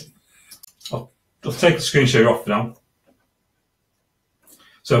 I'll take the screen share off now.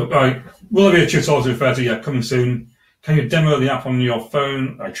 So, will there be a tutorial to refer to? Yeah, coming soon. Can you demo the app on your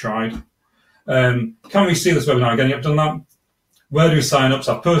phone? I tried. Can we see this webinar again? You've done that. Where do we sign up?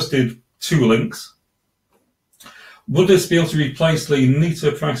 So I've posted 2 links. Would this be able to replace the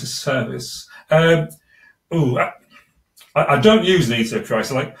Neato Prices service? I don't use Neato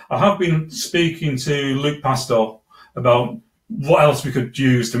Prices. I have been speaking to Luke Pastor about what else we could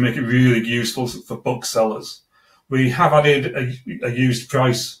use to make it really useful for booksellers. We have added a used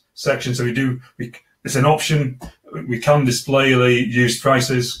price section, so it's an option. We can display the used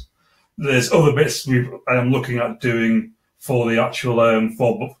prices. There's other bits I am looking at doing for the actual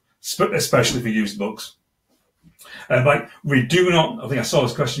especially for used books. We do not. I think I saw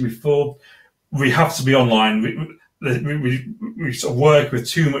this question before. We have to be online. We sort of work with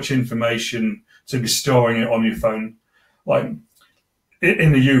too much information to be storing it on your phone. Like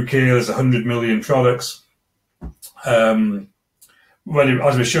in the UK, there's 100 million products. As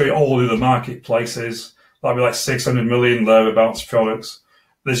we show you all the other marketplaces, that'll be like 600 million thereabouts products.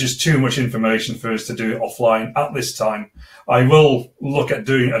 There's just too much information for us to do it offline at this time. I will look at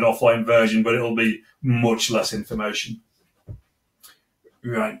doing an offline version, but it'll be much less information.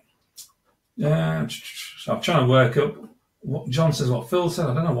 Right. So I'm trying to work up what John says, what Phil said.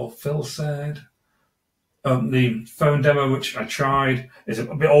 I don't know what Phil said. The phone demo, which I tried, is a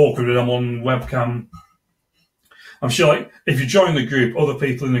bit awkward when I'm on webcam. I'm sure if you join the group, other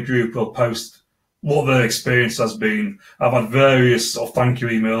people in the group will post what their experience has been. I've had various sort of thank you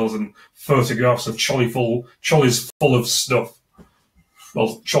emails and photographs of trolleys full of stuff.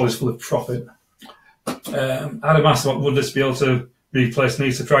 Well, trolleys full of profit. Adam asked, would this be able to replace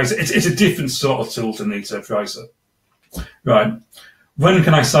Neato Pricer? It's a different sort of tool to Neato Pricer. Right. When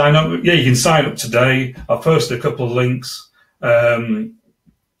can I sign up? Yeah, you can sign up today. I've posted a couple of links. I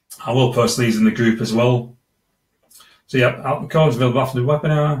will post these in the group as well. So yeah, the code's available after the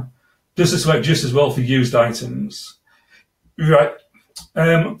webinar. Does this work just as well for used items? Right.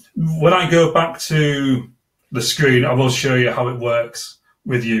 When I go back to the screen, I will show you how it works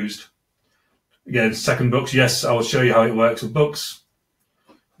with used. Again, second books, yes, I will show you how it works with books.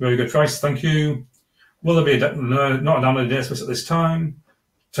 Very good price, thank you. Will there be not a downloaded database at this time?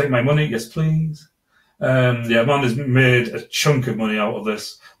 Take my money, yes please. Yeah, Amanda's made a chunk of money out of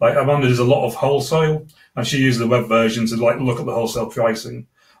this. Amanda does a lot of wholesale, and she uses the web version to look at the wholesale pricing.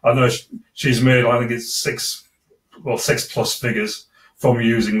 I know she's made, I think it's 6 plus figures from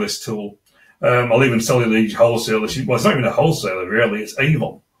using this tool. I'll even tell you the wholesaler. Well, it's not even a wholesaler really, it's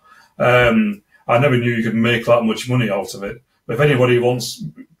Avon. I never knew you could make that much money out of it. But if anybody wants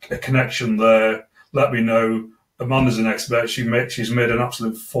a connection there, let me know. Amanda's an expert. She's made an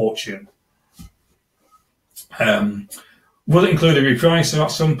absolute fortune. Will it include a repricer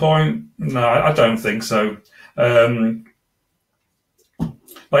at some point? No, I don't think so.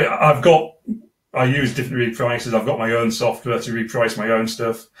 I use different repricers. I've got my own software to reprice my own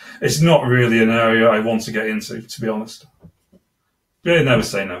stuff. It's not really an area I want to get into, to be honest. Really never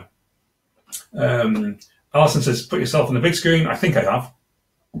say no. Alison says, put yourself on the big screen. I think I have.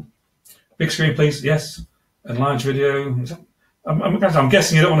 Big screen, please. Yes. Enlarge video. I'm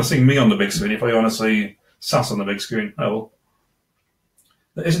guessing you don't want to see me on the big screen. You probably want to see SAS on the big screen. Oh, well.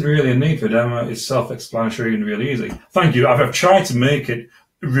 There isn't really a need for a demo. It's self-explanatory and really easy. Thank you. I've tried to make it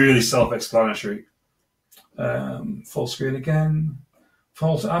really self-explanatory. Full screen again.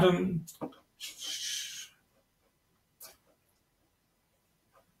 Full to Adam.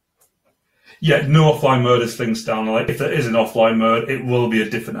 Yeah, no offline mode as things stand. Like if there is an offline mode, it will be a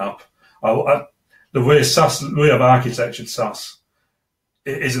different app. The way I've architectured SaaS,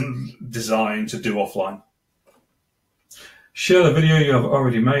 it isn't designed to do offline. Share the video you have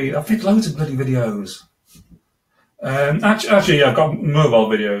already made. I've made loads of bloody videos. Actually, I've got mobile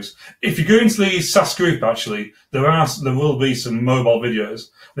videos. If you go into the SaaS group, actually, there will be some mobile videos.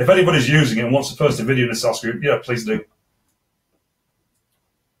 If anybody's using it and wants to post a video in the SaaS group, yeah, please do.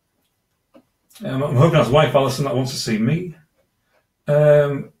 I'm hoping that's wife Alison that wants to see me.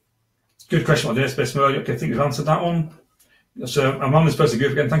 Good question on database mode. Okay, I think we've answered that one. So I'm on this person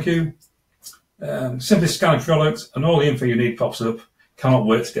group again. Thank you. Simply scan a product and all the info you need pops up. Cannot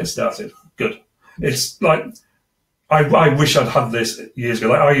wait to get started. Good. It's like I wish I'd had this years ago.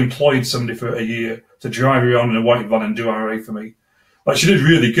 Like I employed somebody for a year to drive around in a white van and do RA for me. Like she did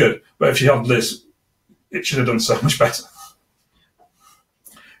really good, but if she had this, it should have done so much better.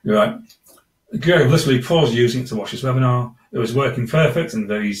 Right. Greg literally paused using it to watch this webinar. It was working perfect and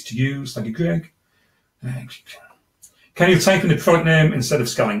very easy to use. Thank you, Greg. Can you type in the product name instead of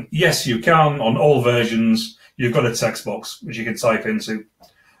scanning? Yes, you can. On all versions, you've got a text box which you can type into.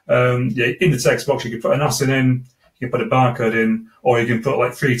 Yeah, in the text box, you can put an ASIN in, you can put a barcode in, or you can put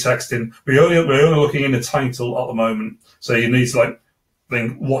like free text in. We're only looking in the title at the moment, so you need to like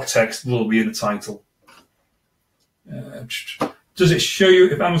think what text will be in the title. Does it show you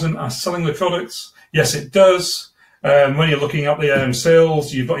if Amazon are selling the products? Yes, it does. When you're looking at the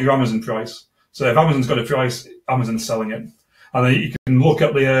sales, you've got your Amazon price. So if Amazon's got a price, Amazon's selling it. And then you can look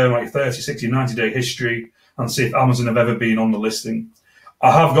at the like 30, 60, 90-day history and see if Amazon have ever been on the listing.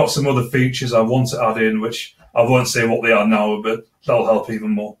 I have got some other features I want to add in, which I won't say what they are now, but that'll help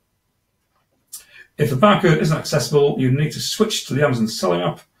even more. If the barcode isn't accessible, you need to switch to the Amazon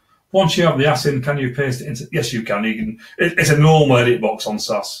SellerAmp. Once you have the ASIN, can you paste it into? Yes, you can. It's a normal edit box on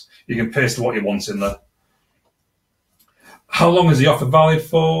SaaS. You can paste what you want in there. How long is the offer valid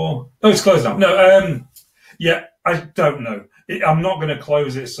for? Oh, it's closed now. No, yeah, I don't know. I'm not going to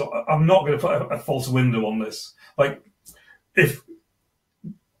close it. So I'm not going to put a false window on this. Like, if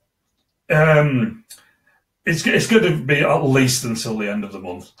it's going to be at least until the end of the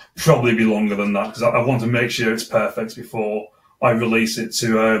month. Probably be longer than that because I want to make sure it's perfect before I release it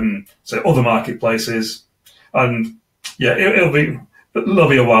to other marketplaces. And yeah, it'll be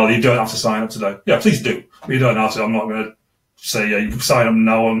a while. You don't have to sign up today. Yeah, please do. But you don't have to. I'm not going to say, yeah, you sign up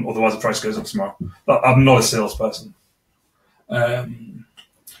now, and otherwise the price goes up tomorrow. I'm not a salesperson.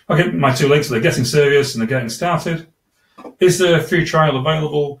 Okay, my two links, they're getting serious and they're getting started. Is there a free trial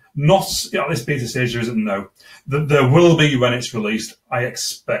available? Not at this beta stage, there isn't, no. There will be when it's released, I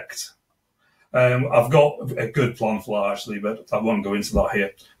expect. I've got a good plan for that, actually, but I won't go into that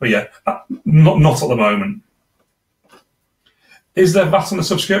here. But yeah, not at the moment. Is there VAT on the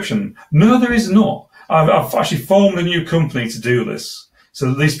subscription? No, there is not. I've actually formed a new company to do this.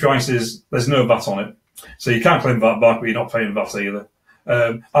 So these prices, there's no VAT on it. So you can't claim VAT back, but you're not paying VAT either.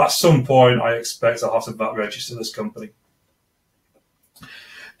 At some point, I expect I'll have to VAT register this company.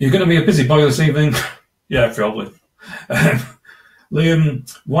 You're going to be a busy boy this evening? Yeah, probably.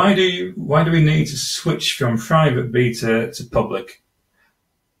 Liam, why do we need to switch from private beta to public?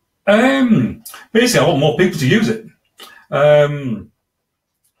 Basically, I want more people to use it.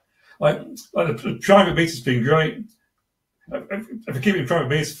 Like the private beta's been great. If I keep it in private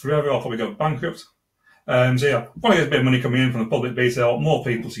beta forever, I'll probably go bankrupt. So yeah, want to get a bit of money coming in from the public beta, I want more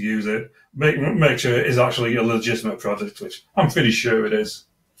people to use it, make sure it is actually a legitimate product, which I'm pretty sure it is.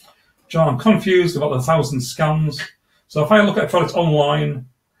 John, I'm confused about the 1,000 scans. So if I look at a product online,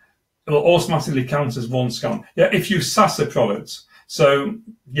 it will automatically count as one scan. Yeah, if you SaaS a product, so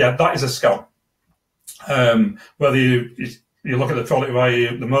yeah, that is a scan. Whether you look at the product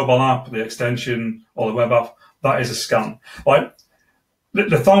via the mobile app, the extension, or the web app, that is a scan. Like the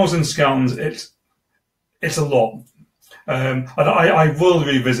 1,000 scans, it's a lot. And I will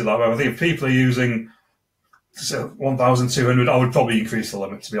revisit that. I think if people are using 1,200, I would probably increase the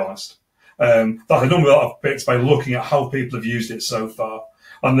limit, to be honest. That's a number that I've picked by looking at how people have used it so far.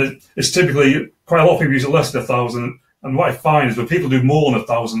 And it's typically, quite a lot of people use it less than 1,000. And what I find is when people do more than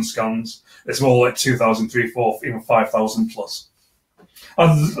 1,000 scans, it's more like 2,000, 3,000, 4,000, even 5,000 plus.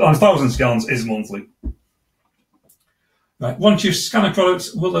 And 1,000 scans is monthly. Right. Once you scan a product,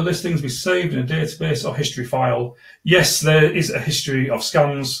 will the listings be saved in a database or history file? Yes, there is a history of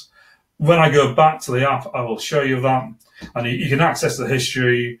scans. When I go back to the app, I will show you that. And you can access the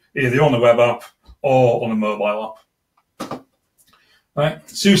history either on the web app or on the mobile app. Right.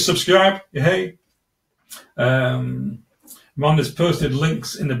 So subscribe. Hey. Amanda's posted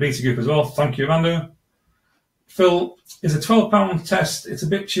links in the beta group as well. Thank you, Amanda. Phil, is a £12 test. It's a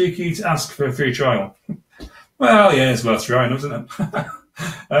bit cheeky to ask for a free trial. Well, yeah, it's worth trying, isn't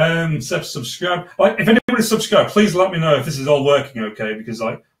it? Subscribe. Like, if anybody's subscribed, please let me know if this is all working okay, because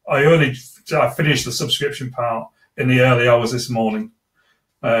I finished the subscription part in the early hours this morning.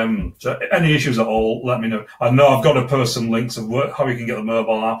 So any issues at all, let me know. I know I've got to post some links of how you can get the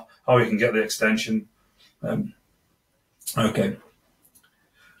mobile app, how you can get the extension. Okay.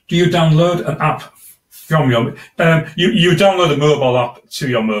 Do you download an app from your... you download a mobile app to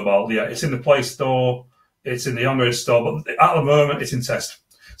your mobile. Yeah, it's in the Play Store. It's in the Android store, but at the moment it's in test.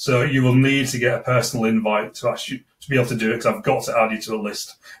 So you will need to get a personal invite to actually to be able to do it, because I've got to add you to a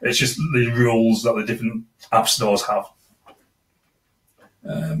list. It's just the rules that the different app stores have.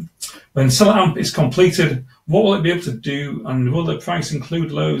 When SellerAmp is completed, what will it be able to do, and will the price include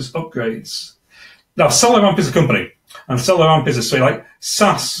those upgrades? Now, SellerAmp is a company, and SellerAmp is like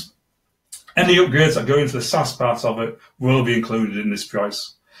SaaS. Any upgrades that go into the SaaS part of it will be included in this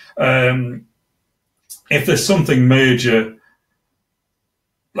price. If there's something major,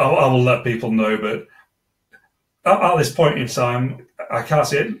 I will let people know, but at this point in time, I can't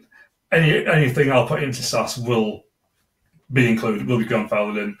see it. Anything I'll put into SaaS will be included, will be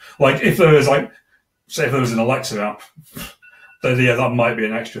grandfathered in. Like if there was say if there was an Alexa app, then yeah, that might be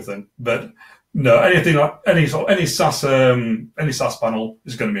an extra thing. But no, anything like any SaaS panel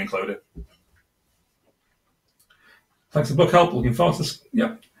is going to be included. Thanks for book help. Looking forward to this.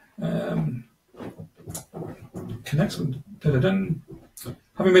 Yep. Connects with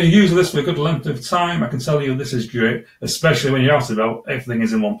having been a user of this for a good length of time, I can tell you this is great, especially when you're out about everything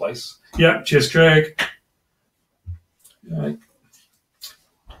is in one place. Yeah, cheers, Craig. Right.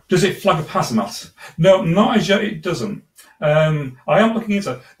 Does it flag a hazmat? No, not as yet. It doesn't. I am looking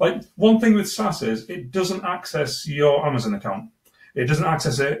into like one thing with SaaS is it doesn't access your Amazon account. It doesn't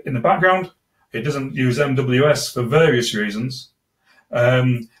access it in the background. It doesn't use MWS for various reasons,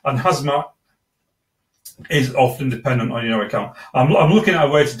 and hazmat is often dependent on your account. I'm looking at a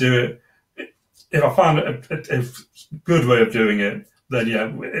way to do it. If I find a good way of doing it, then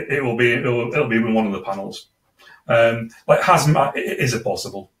yeah, it'll be in one of the panels. Like hazmat is it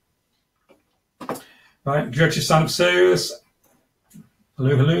possible? Right, director stand up serious.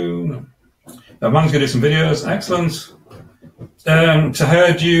 Hello, hello. Man's going to do some videos. Excellent. To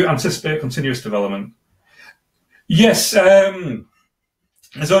her, do you anticipate continuous development? Yes.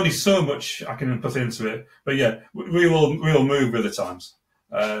 There's only so much I can put into it, but yeah, we will move with the times.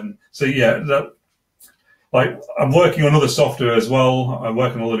 So yeah, like I'm working on other software as well. I'm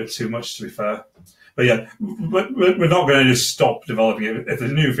working a little bit too much, to be fair. But yeah, we're not going to just stop developing it. If a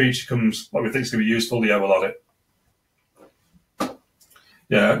new feature comes, like we think is going to be useful, yeah, we'll add it.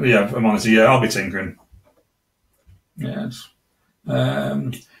 Yeah, I'm honest. Yeah, I'll be tinkering. Yes.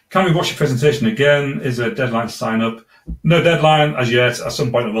 Can we watch the presentation again? Is there a deadline to sign up? No deadline as yet. At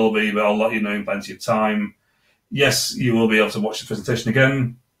some point there will be, but I'll let you know in plenty of time. Yes, you will be able to watch the presentation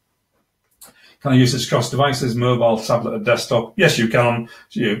again. Can I use this across devices, mobile, tablet, or desktop? Yes, you can.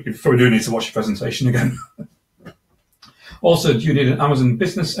 You probably do need to watch the presentation again. Also, do you need an Amazon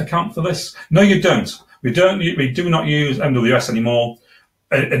business account for this? No, you don't. We do not use MWS anymore.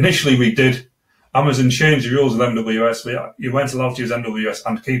 Initially, we did. Amazon changed the rules of MWS. You weren't allowed to use MWS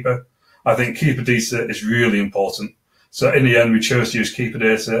and Keeper. I think Keeper data is really important. So in the end, we chose to use Keeper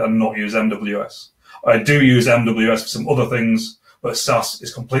data and not use MWS. I do use MWS for some other things, but SaaS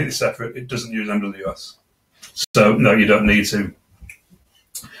is completely separate. It doesn't use MWS. So no, you don't need to.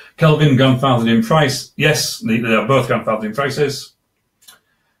 Kelvin, grandfathered in price. Yes, they are both grandfathered in prices.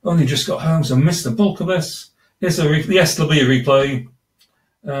 Only just got home, so missed the bulk of this. Yes, there'll be a replay.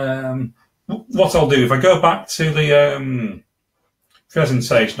 What I'll do, if I go back to the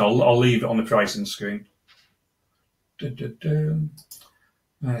presentation, I'll leave it on the pricing screen.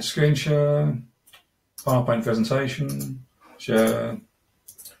 Screen share, PowerPoint presentation, share.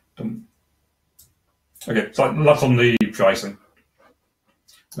 Done. Okay, so that's on the pricing.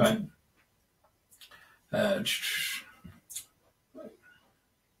 Right.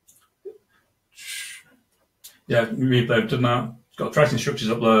 Yeah, replay, done that. It's got the pricing structures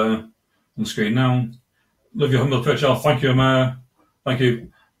up there on the screen now. Love your humble purchase. Thank you, Amar. Thank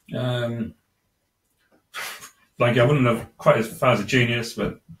you. Thank you. I wouldn't have quite as far as a genius,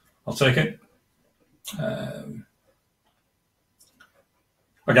 but I'll take it.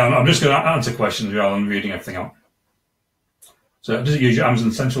 Again, I'm just going to answer questions rather than reading everything out. So, does it use your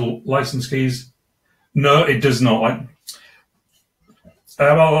Amazon Central license keys? No, it does not.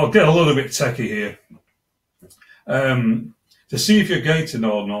 I'll get a little bit techie here. To see if you're gated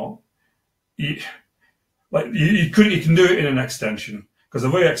or not, like you can do it in an extension, because the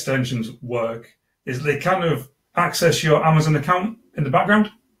way extensions work is they kind of access your Amazon account in the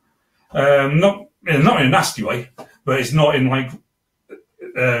background. Not in a nasty way, but it's not in like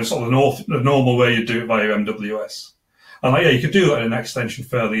sort of the normal way you do it via MWS. And like, yeah, you could do that in an extension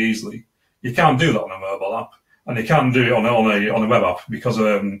fairly easily. You can't do that on a mobile app, and you can't do it on a web app because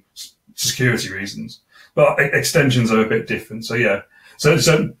of security reasons. But extensions are a bit different. So yeah, so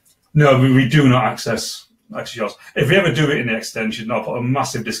no, we do not access yours. If we ever do it in the extension, I'll put a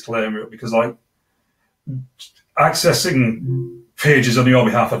massive disclaimer up, because like accessing pages on your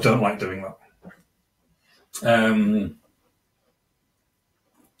behalf, I don't like doing that.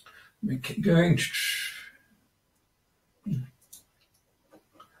 Let me keep going.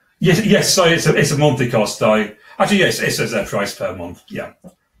 Yes. So it's a monthly cost. Actually, yes, it says their price per month. Yeah.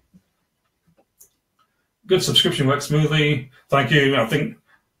 Good subscription works smoothly. Thank you. I think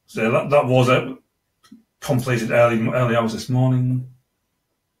so. That was completed early hours this morning.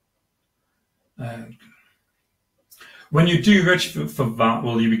 When you do register for VAT,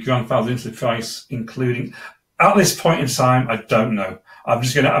 will you be grandfathered into the price, including? At this point in time, I don't know. I'm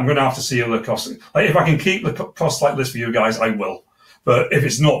gonna have to see other costs. Like, if I can keep the costs like this for you guys, I will. But if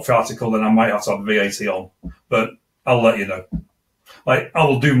it's not practical, then I might have to have VAT on. But I'll let you know. Like, I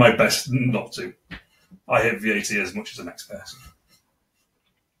will do my best not to. I hate VAT as much as the next person.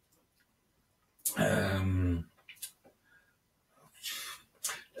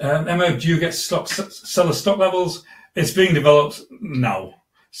 Emma, do you get seller stock levels? It's being developed now.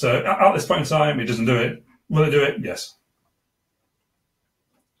 So at this point in time, it doesn't do it. Will it do it? Yes.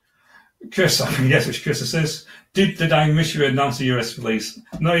 Chris, I can guess which Chris this is. Did I miss you announce the US release?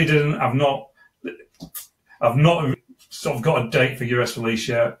 No, you didn't. I've not sort of got a date for US release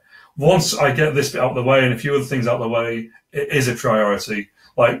yet. Once I get this bit out of the way and a few other things out of the way, it is a priority.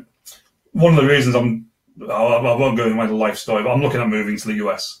 Like, one of the reasons I won't go into my life story, but I'm looking at moving to the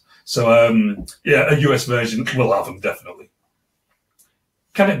US. So yeah, a US version will have them, definitely.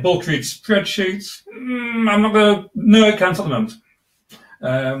 Can it bulk read spreadsheets? I'm not going to. No, it can't at the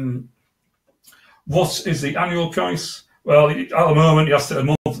moment. What is the annual price? Well, at the moment, you have to set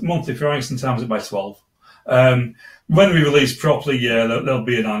a monthly price and times it by 12. When we release properly, yeah, there'll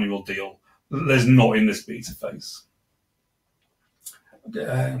be an annual deal. There's not in this beta phase.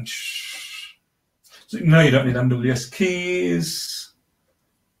 So, no, you don't need MWS keys.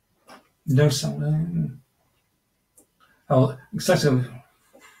 No sound. Oh, exactly.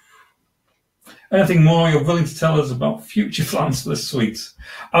 Anything more you're willing to tell us about future plans for the suite?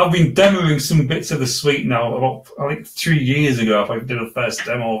 I've been demoing some bits of the suite now. About, I think 3 years ago, I did a first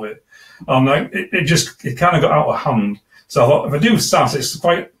demo of it. It kind of got out of hand. So I thought, if I do SaaS, it's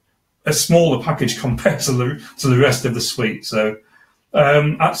quite a smaller package compared to the rest of the suite. So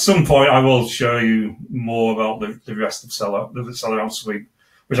at some point, I will show you more about the rest of the SellerAmp suite,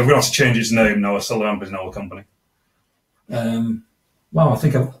 which I'm going to have to change its name now. SellerAmp is now a company. Wow, I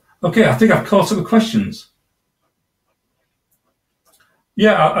think I've caught up with questions.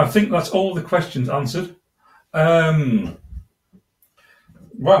 Yeah, I think that's all the questions answered.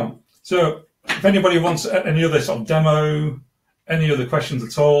 Well, so if anybody wants any other sort of demo, any other questions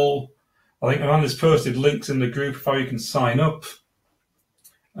at all, I think Amanda's posted links in the group of how you can sign up.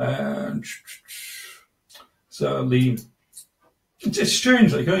 So it's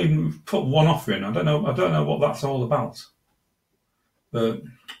strange that you can't even put one offer in. I don't know what that's all about. But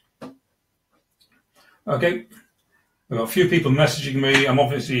okay, I've got a few people messaging me. I'm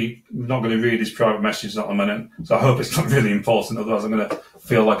obviously not going to read his private messages at the minute, so I hope it's not really important. Otherwise, I'm going to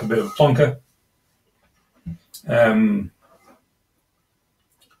feel like a bit of a plonker.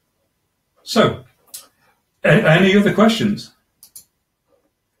 So, any other questions?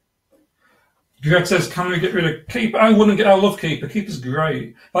 Greg says, "Can we get rid of Keeper?" I love Keeper. Keeper's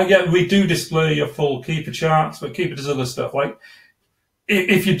great. Like, yeah, we do display your full Keeper charts, but Keeper does other stuff. Like,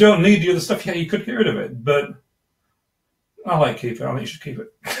 if you don't need the other stuff, yeah, you could get rid of it. But I like Keeper. I think you should keep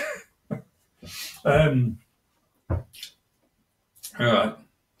it. All right.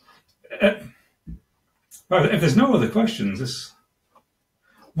 Right. If there's no other questions,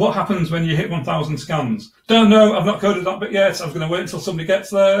 what happens when you hit 1,000 scans? Don't know. I've not coded that bit yet. I was going to wait until somebody gets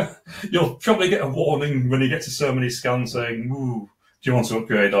there. You'll probably get a warning when you get to so many scans saying, "Ooh, do you want to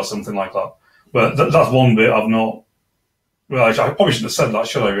upgrade?" or something like that. But that's one bit I've not. Well, I probably shouldn't have said that,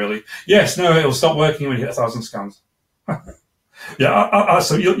 should I? Really? Yes. No. It'll stop working when you hit 1,000 scans. Yeah.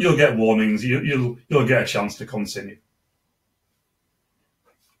 So you'll get warnings. You'll get a chance to continue.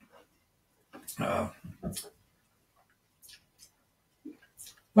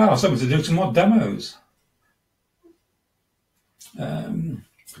 Wow, I was hoping to do some more demos.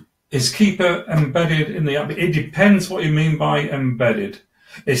 Is Keeper embedded in the app? It depends what you mean by embedded.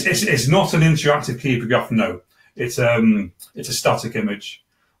 It's not an interactive Keeper graph. No, it's a static image.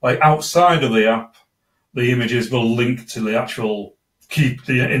 Like outside of the app, the images will link to the actual the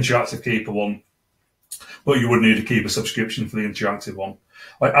interactive Keeper one, but you would need a Keeper subscription for the interactive one.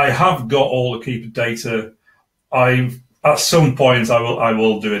 Like I have got all the Keeper data. At some point I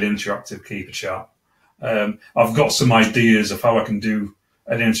will do an interactive Keeper chart. I've got some ideas of how I can do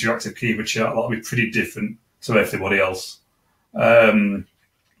an interactive Keeper chart that'll be pretty different to everybody else. And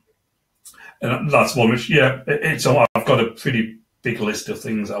that's one which, yeah, I've got a pretty big list of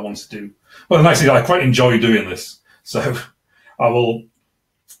things I want to do. Well, the nice thing, I quite enjoy doing this. So I will,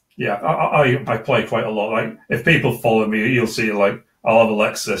 yeah, I play quite a lot. Like if people follow me, you'll see like I'll have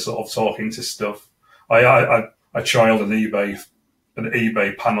Alexa sort of talking to stuff. I trialed an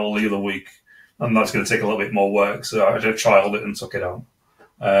eBay panel the other week, and that's going to take a little bit more work. So I just trialed it and took it out.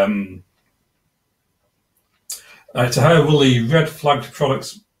 So how will the red flagged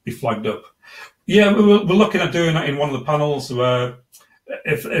products be flagged up? Yeah, we're looking at doing that in one of the panels where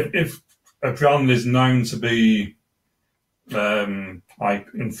if a brand is known to be like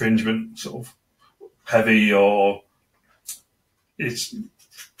infringement sort of heavy, or it's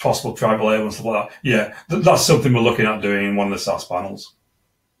possible private label and stuff like that. Yeah, that's something we're looking at doing in one of the SaaS panels.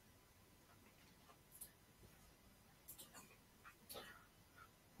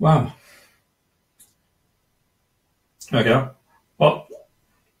 Wow. Okay. Well,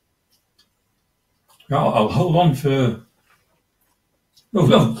 I'll hold on for.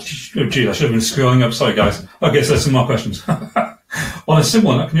 Oh, gee, I should have been scrolling up. Sorry, guys. Okay, so there's some more questions. On a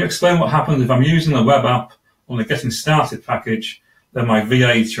similar note, can you explain what happens if I'm using the web app on the Getting Started package, then my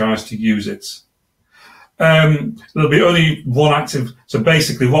VA tries to use it? There'll be only one active. So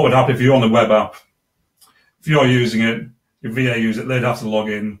basically, what would happen if you're on the web app? If you're using it, your VA use it, they'd have to log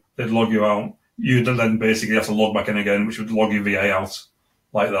in, they'd log you out. You'd then basically have to log back in again, which would log your VA out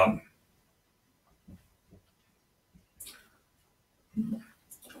like that.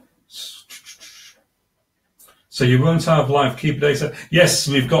 So you won't have live Keeper data? Yes,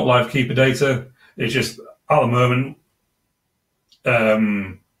 we've got live Keeper data. It's just at the moment.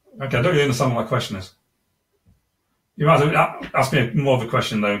 Okay, I don't really understand what my question is. You might have to ask me more of a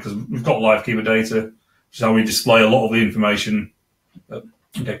question though, because we've got live Keeper data, which is how we display a lot of the information.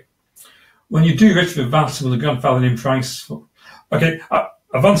 Okay. When you do register for VAT with a grandfathering in price, okay,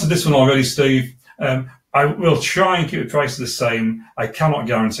 I've answered this one already, Steve. I will try and keep the price the same. I cannot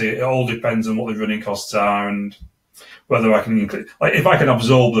guarantee it. It all depends on what the running costs are and whether I can include. Like, if I can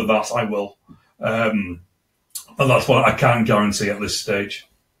absorb the VAT, I will. And that's what I can't guarantee at this stage.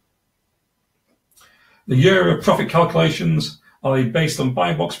 The euro profit calculations, are they based on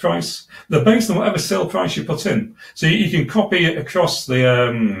buy box price? They're based on whatever sale price you put in. So you can copy it across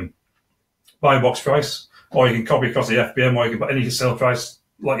the buy box price, or you can copy across the FBM, or you can put any sale price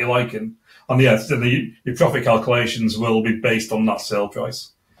like you like in. And yeah, your profit calculations will be based on that sale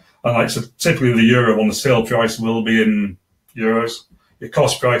price. And like, so typically the euro one, the sale price will be in euros. Your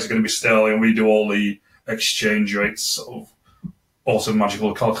cost price is going to be sterling, and we do all the exchange rates, sort of awesome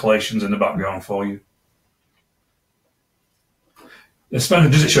magical calculations in the background for you. The spender,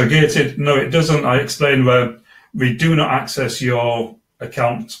 does it show gated? No, it doesn't. I explained where we do not access your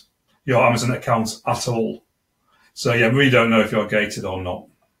account, your Amazon account at all. So yeah, we don't know if you're gated or not.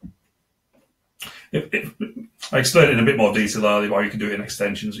 I explained it in a bit more detail earlier why you can do it in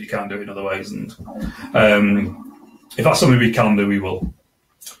extensions, but you can't do it in other ways. And if that's something we can do, we will.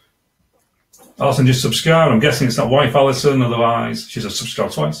 Alison just subscribed. I'm guessing it's not wife Alison, otherwise she's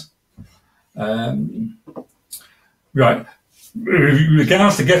subscribed twice. Right. With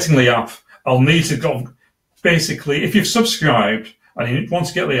regards to getting the app, I'll need to go. Basically, if you've subscribed and you want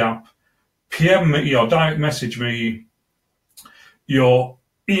to get the app, PM me or direct message me your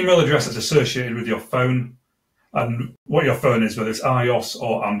email address that's associated with your phone and what your phone is, whether it's iOS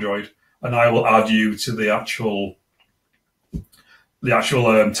or Android, and I will add you to the actual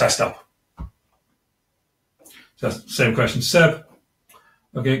test app. So same question, Seb.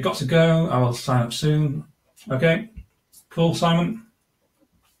 Okay, got to go. I will sign up soon. Okay, cool, Simon.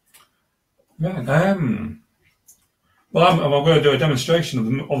 Yeah. Well, I'm going to do a demonstration of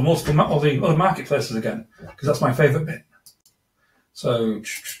the other marketplaces again, because that's my favourite bit. So,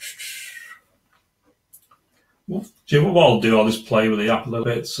 what I'll do, I'll just play with the app a little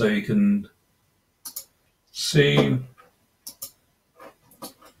bit so you can see.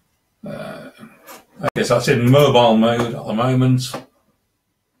 Okay, so that's in mobile mode at the moment.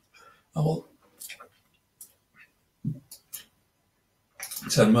 I will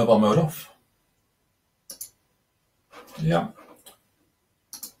turn mobile mode off. Yeah.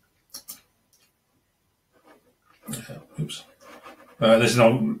 Oops. This is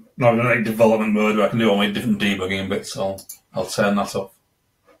not in development mode where I can do all my different debugging bits, so I'll turn that off.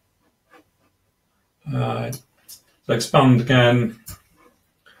 So expand again.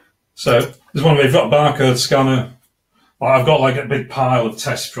 So there's one where we've got a barcode scanner. I've got like a big pile of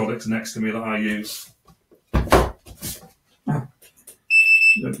test products next to me that I use.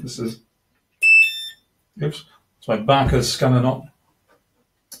 This is, oops, it's my barcode scanner not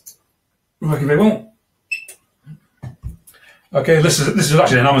working very well. Okay, this is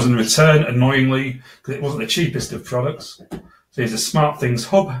actually an Amazon return, annoyingly, because it wasn't the cheapest of products. So here's a SmartThings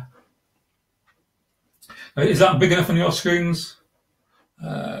hub. Is that big enough on your screens?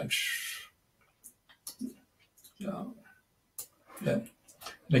 Yeah. And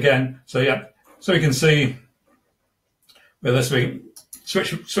again, so yeah, so you can see where this week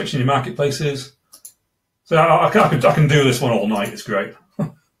switching your marketplaces. So I can do this one all night. It's great.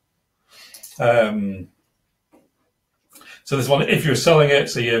 So this one, if you're selling it,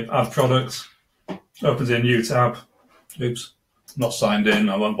 so you add products, opens a new tab. Oops, not signed in.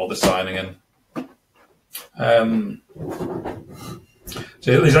 I won't bother signing in.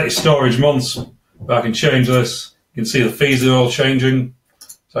 So these are your storage months. But I can change this. You can see the fees are all changing.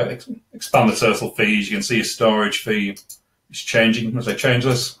 So I expand the total fees. You can see your storage fee is changing as I change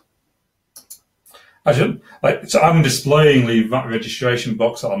this. Actually, so I'm displaying the VAT registration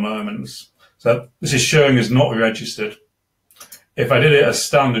box at the moment. So this is showing as not registered. If I did it at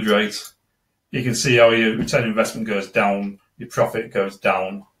standard rate, you can see how your return on investment goes down, your profit goes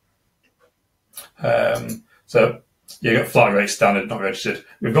down. So you get flat rate, standard, not registered.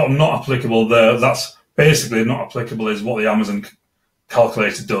 We've got not applicable there. That's basically not applicable is what the Amazon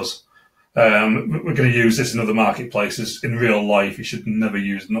calculator does. We're going to use this in other marketplaces. In real life, you should never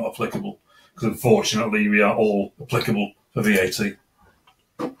use not applicable because unfortunately we are all applicable for VAT.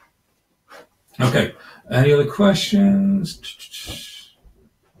 Okay, any other questions?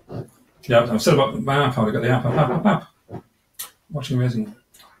 Yeah, I've said about my app, how I got the app. Watching amazing.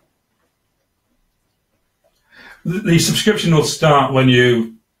 The subscription will start when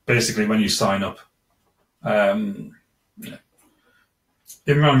you sign up.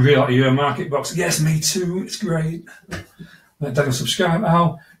 Everyone really your market box. Yes, me too. It's great. Daniel, subscribe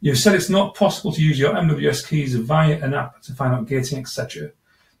now. You said it's not possible to use your MWS keys via an app to find out gating, etc.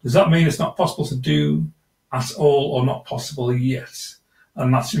 Does that mean it's not possible to do at all, or not possible yet?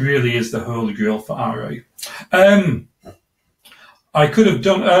 And that really is the holy grail for RA. I could have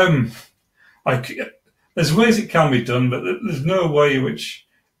done. There's ways it can be done, but there's no way which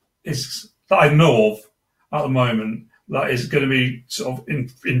is that I know of at the moment that is going to be sort of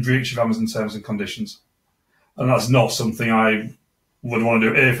in breach of Amazon terms and conditions, and that's not something I would want to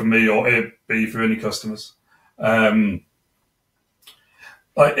do A for me or A, B for any customers. If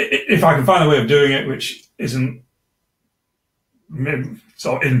I can find a way of doing it which isn't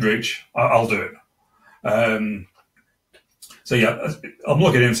sort of in breach, I'll do it. So yeah, I'm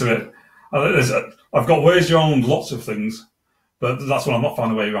looking into it. I've got ways around lots of things, but that's what I'm not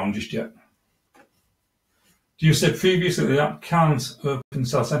finding a way around just yet. Do you say previously that the app can't open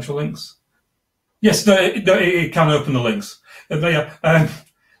Seller Central links? Yes, it can open the links. Like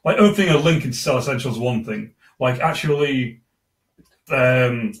opening a link into Seller Central is one thing. Like actually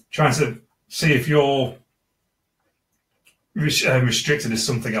trying to see if you're restricted is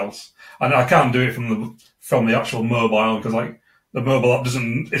something else. And I can't do it from the actual mobile because like the mobile app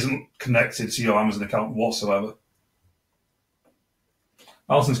isn't connected to your Amazon account whatsoever.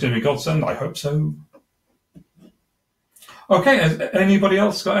 Alison's going to be godsend. I hope so. Okay, has anybody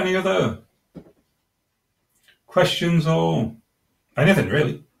else got any other questions or anything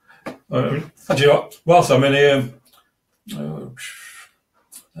really? Whilst I'm in here,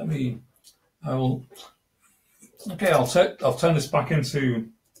 I'll turn this back into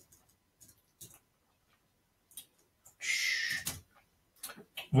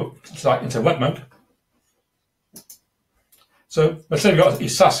web mode. So let's say we've got your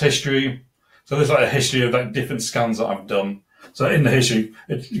SaaS history. So there's like a history of like different scans that I've done. So in the history,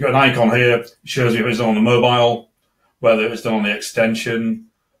 you've got an icon here. It shows you if it's done on the mobile, whether it's done on the extension.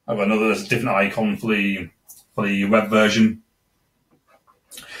 I've got there's a different icon for the web version.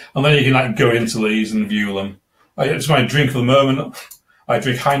 And then you can like go into these and view them. I just my drink for the moment. I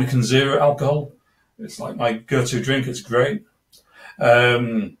drink Heineken Zero alcohol. It's like my go-to drink. It's great.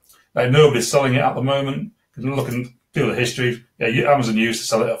 Nobody's selling it at the moment. You can look and do the history. Yeah, Amazon used to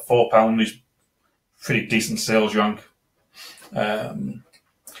sell it at £4. It's pretty decent sales rank. So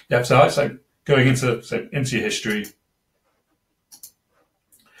that's like going into your history.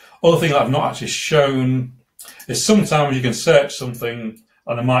 Other thing that I've not actually shown is sometimes you can search something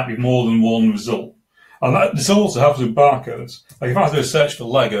and there might be more than one result. And this also happens with barcodes. Like if I do a search for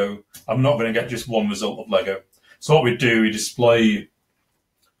Lego, I'm not going to get just one result of Lego. So what we do, we display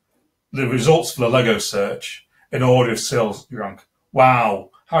the results for the Lego search in order of sales rank. Wow,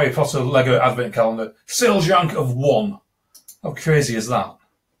 Harry Potter Lego Advent Calendar, sales rank of 1. How crazy is that?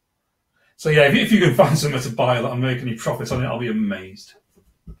 So yeah, if you can find something to buy that and make any profits on it, I'll be amazed.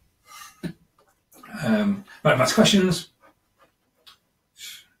 Right, that's questions.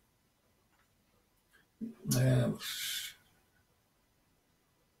 I'm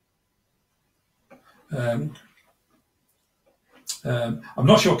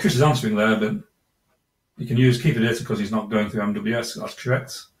not sure what Chris is answering there, but you can use Keeper Data because he's not going through MWS. That's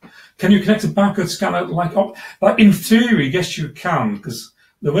correct. Can you connect a barcode scanner like in theory? Yes, you can, because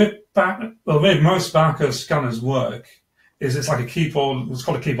the way most barcode scanners work is it's like a keyboard. It's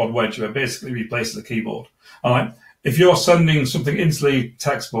called a keyboard wedge, where it basically replaces the keyboard. And if you're sending something into the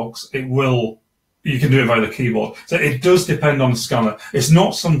text box, you can do it via the keyboard. So it does depend on the scanner. It's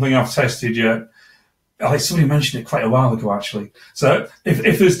not something I've tested yet. Somebody mentioned it quite a while ago, actually. So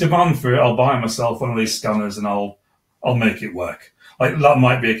if there's demand for it, I'll buy myself one of these scanners and I'll make it work. That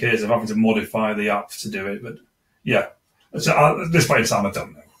might be a case of having to modify the app to do it, but yeah. So at this point in time, I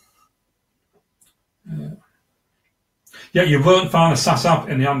don't know. Yeah, you won't find a SaaS app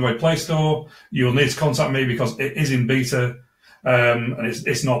in the Android Play Store. You'll need to contact me because it is in beta, and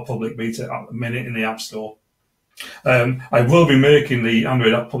it's not public beta at the minute in the App Store. I will be making the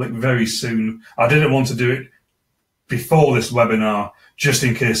Android app public very soon. I didn't want to do it before this webinar, just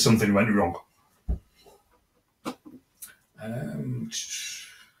in case something went wrong.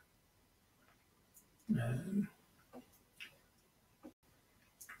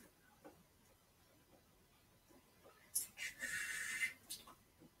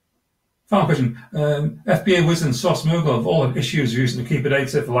 Final question. FBA Wiz and Source Mogul have all had issues using the Keeper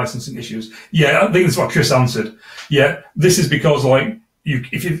Data for licensing issues. Yeah, I think that's what Chris answered. Yeah, this is because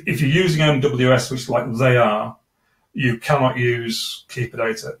if you're using MWS, which they are, you cannot use Keeper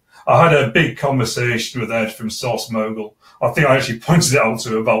Data. I had a big conversation with Ed from Source Mogul. I think I actually pointed it out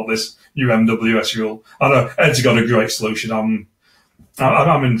to him about this new MWS rule. I know Ed's got a great solution. I'm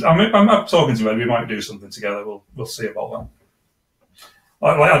talking to Ed. We might do something together. We'll see about that.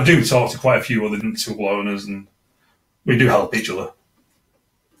 I do talk to quite a few other tool owners, and we do help each other.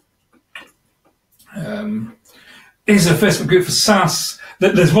 Is a Facebook group for SaaS?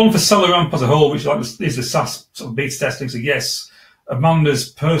 There's one for SellerAmp as a whole, which is the SaaS sort of beta testing. So yes,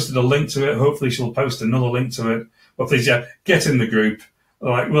 Amanda's posted a link to it. Hopefully she'll post another link to it. But please, yeah, get in the group.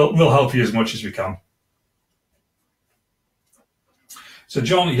 We'll help you as much as we can. So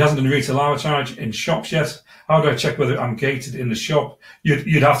John, he hasn't done retail arbitrage in shops yet. How do I check whether I'm gated in the shop?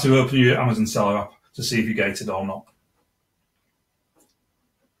 You'd have to open your Amazon Seller app to see if you're gated or not.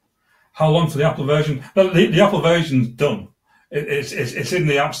 How long for the Apple version? Well, the Apple version's done. It's in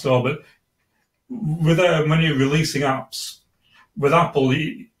the App Store, but with when you're releasing apps, with Apple,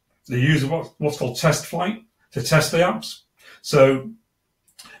 they use what's called test flight to test the apps. So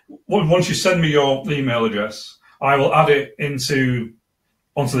once you send me your email address, I will add it onto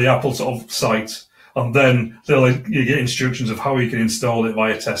the Apple sort of site, and then you get instructions of how you can install it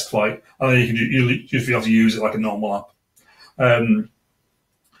via test flight, and then you just be able to use it like a normal app.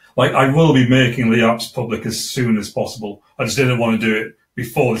 I will be making the apps public as soon as possible. I just didn't want to do it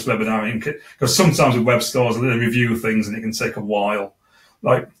before this webinar, because sometimes with web stores they review things and it can take a while.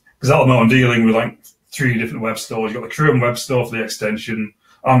 Because at the moment I'm dealing with 3 different web stores. You've got the Chrome web store for the extension,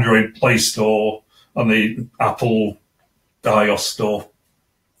 Android Play Store, and the Apple iOS store.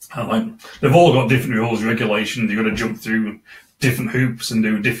 And they've all got different rules, regulations. You've got to jump through different hoops and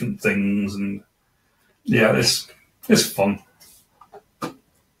do different things, and yeah, it's fun.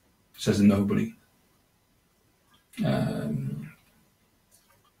 Says nobody. Yeah,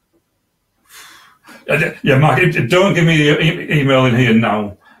 Mark, don't give me the email in here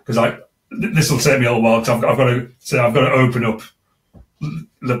now, because this will take me a little while. Because I've got to open up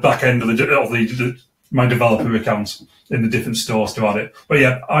the back end of my developer accounts in the different stores to add it. But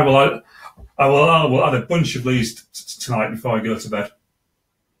yeah, I will add a bunch of these tonight before I go to bed.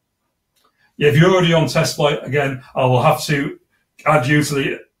 Yeah, if you're already on test flight, again, I will have to add you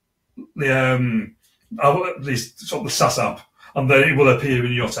to the SaaS app, and then it will appear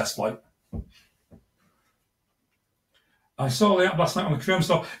in your test flight. I saw the app last night on the Chrome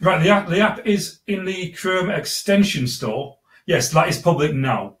store. Right, the app is in the Chrome extension store. Yes, that is public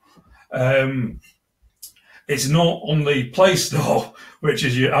now. It's not on the Play Store, which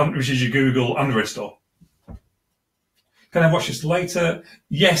is your Google Android store. Can I watch this later?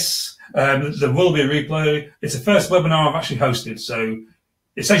 Yes, there will be a replay. It's the first webinar I've actually hosted, so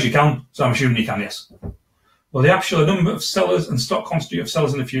It says you can, so I'm assuming you can, yes. Will the app show the number of sellers and stock quantity of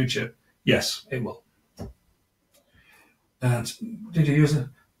sellers in the future? Yes, it will. And did you use it?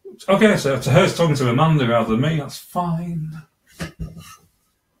 Okay, so to her, it's talking to Amanda rather than me. That's fine.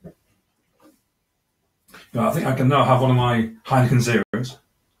 I think I can now have one of my Heineken Zeros.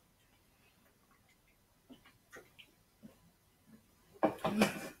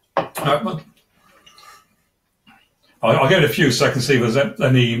 Well, I'll give it a few seconds to see if there's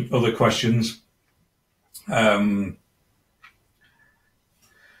any other questions. I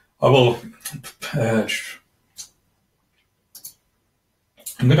will.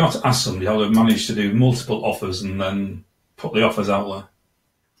 I'm going to have to ask somebody how they've managed to do multiple offers and then put the offers out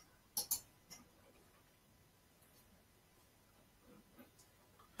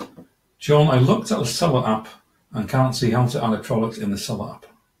there. John, I looked at the Seller app and can't see how to add a product in the Seller app.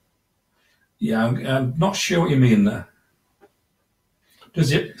 Yeah, I'm not sure what you mean there.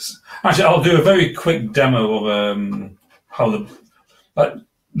 Does it? Actually, I'll do a very quick demo of how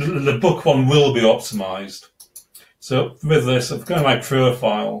the book one will be optimized. So with this, I've got to my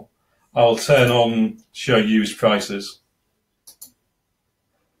profile. I'll turn on show used prices.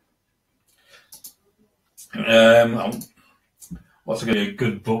 What's going to be a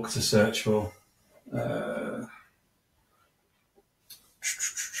good book to search for?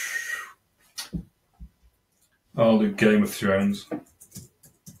 I'll do Game of Thrones.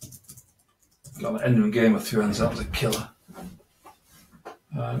 Got the end of Game of Thrones. That was a killer.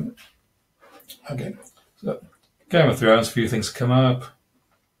 Okay, so Game of Thrones. A few things come up.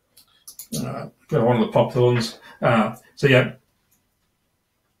 Go one of the popular ones. So yeah.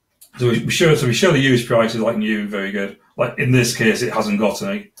 So we show the used prices like new, very good. Like in this case, it hasn't got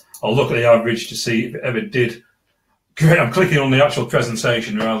any. I'll look at the average to see if it ever did. Great, I'm clicking on the actual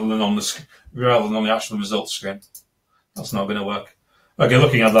presentation rather than on the actual results screen. That's not going to work. Okay,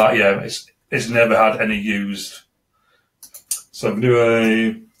 looking at that, yeah, it's never had any used. So I'm going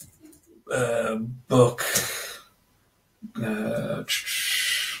to do a book.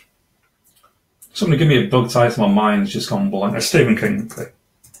 Somebody give me a book title. My mind's just gone blank. Stephen King.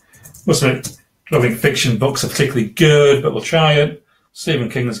 Must admit, I don't think fiction books are particularly good, but we'll try it. Stephen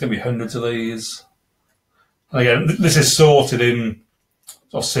King, there's going to be hundreds of these. And again, this is sorted in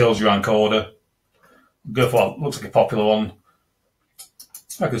sort of sales rank order. Go for what looks like a popular one.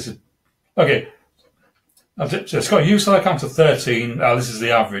 Okay, so it's got a use seller count of 13. This is the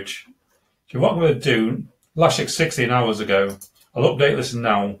average. So what I'm going to do, last checked 16 hours ago. I'll update this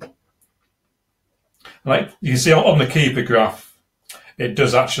now. Like you can see on the keeper graph, it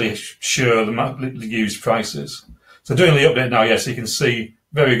does actually show the used prices. So doing the update now, yes, you can see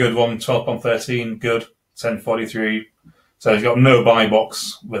very good one, 12.13, good, 10.43. So you've got no buy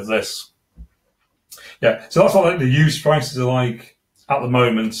box with this. Yeah, so that's what the used prices are like at the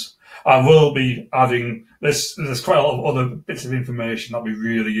moment. I will be adding this. There's quite a lot of other bits of information that'll be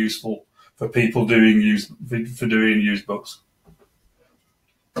really useful for people doing used books.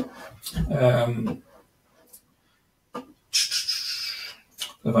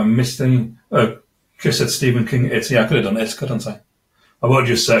 Have I missed any? Oh, Chris said Stephen King. It's yeah, I could have done it, couldn't I? I won't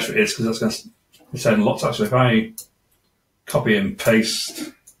just search for it because that's going to return lots. Actually, if I copy and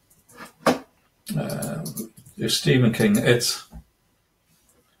paste, Stephen King. It's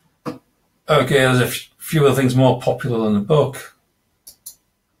okay. There's a few other things more popular than the book.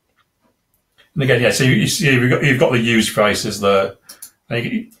 And again, yeah. So you see, you've got the used prices there.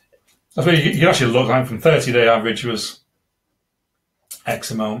 You can actually look like from 30-day average was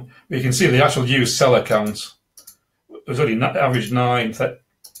X amount. But you can see the actual used seller count was only average 9.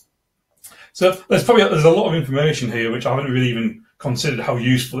 So there's a lot of information here which I haven't really even considered how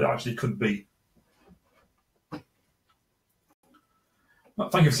useful it actually could be. Well,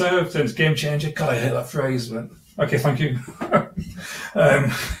 thank you, sir. It's game changer. God, I hate that phrase, but okay, thank you.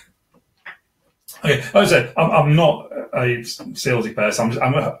 Okay, like I said, I'm not a salesy person.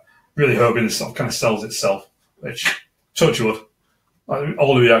 I'm really hoping this kind of sells itself, which, touch wood,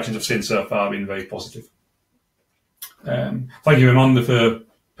 all the reactions I've seen so far have been very positive. Thank you, Amanda, for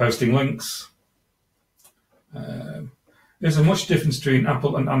posting links. Is there much difference between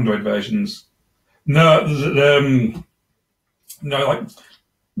Apple and Android versions? No,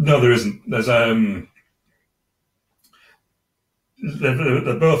 no, there isn't. There's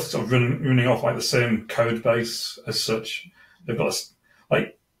they're both sort of running off like the same code base as such. They've got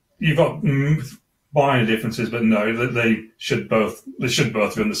you've got minor differences, but no, they should both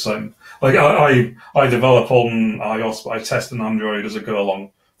run the same. Like I develop on iOS, but I test on Android as I go along.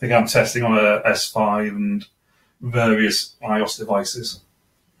 I think I'm testing on a S5 and various iOS devices.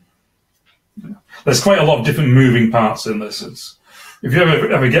 There's quite a lot of different moving parts in this. if you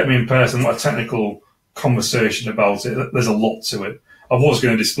ever get me in person, what a technical conversation about it, there's a lot to it. I was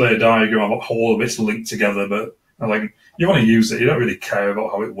going to display a diagram of how all of it's linked together, but like, you want to use it, you don't really care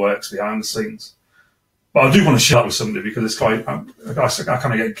about how it works behind the scenes. But I do want to share that with somebody because it's quite, I kind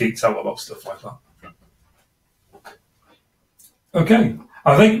of get geeked out about stuff like that. Okay,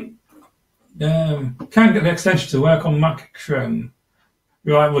 I think can't get the extension to work on Mac Chrome.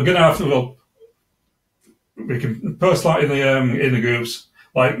 Right, we're going to have to, well, we can post that in the groups.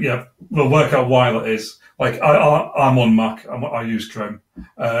 Like, yeah, we'll work out why that is. Like, I'm on Mac, I use Chrome.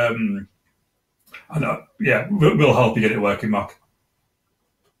 And yeah, we'll help you get it working, Mac.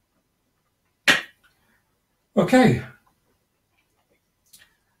 Okay.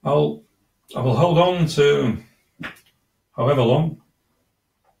 I will hold on to however long.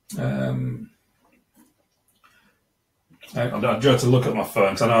 I dread to look at my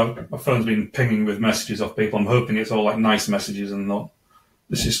phone because I know my phone's been pinging with messages off people. I'm hoping it's all like nice messages and not.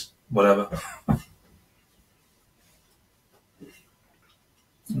 It's just whatever.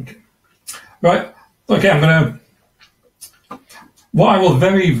 Okay. Right. Okay, I'm going to... What I will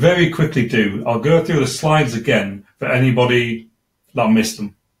very, very quickly do, I'll go through the slides again for anybody that missed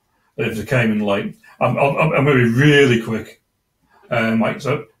them, if they came in late. I'm going to be really quick.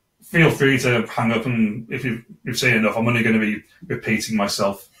 So feel free to hang up, and if you've seen enough, I'm only going to be repeating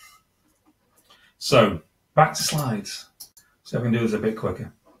myself. So, back to slides. So I can do this a bit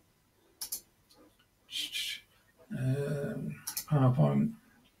quicker. PowerPoint.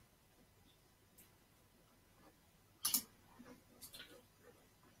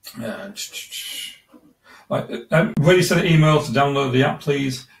 When you send an email to download the app,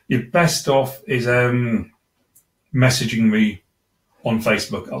 please, your best off is messaging me on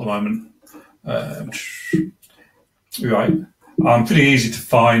Facebook at the moment. Right, I'm pretty easy to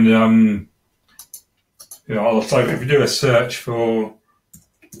find. I'll type, if you do a search for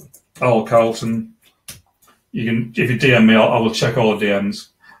Al Carlton, you can. If you DM me, I will check all the DMs.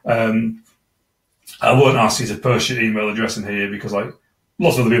 I won't ask you to post your email address in here because like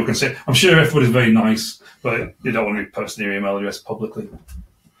lots of other people can see it. I'm sure everybody's very nice, but you don't want to be posting your email address publicly.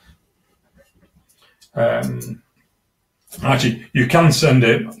 Actually, you can send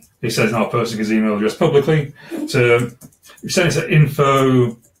it. He says now posting his email address publicly. You send it to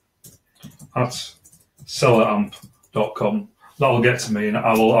info@selleramp.com. That will get to me, and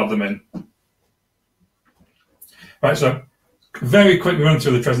I will add them in. Right. So, very quick run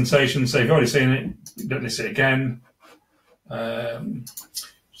through the presentation. So, if you've already seen it, you don't need to see it again.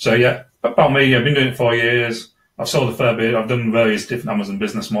 So, yeah, about me. I've been doing it 4 years. I've sold a fair bit. I've done various different Amazon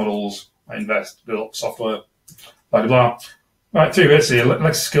business models. I invest, build software. Blah, blah, blah. Right, 3 bits here.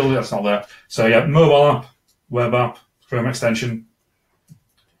 Let's skill, that's not there. So, yeah, mobile app, web app, Chrome extension.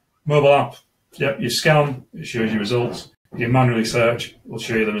 Mobile app, yep, you scan, it shows you results. You manually search, it will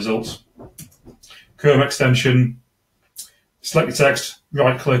show you the results. Chrome extension, select your text,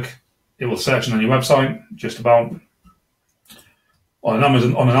 right click, it will search on your website, just about. On an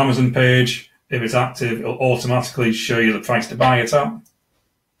Amazon page, if it's active, it'll automatically show you the price to buy it at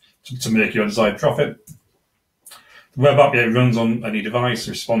to make your desired profit. The web app, yeah, it runs on any device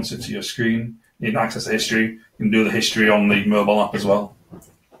responsive to your screen. You can access the history. You can do the history on the mobile app as well.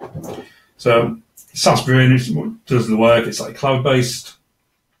 So SaaS Brain does the work. It's like cloud-based.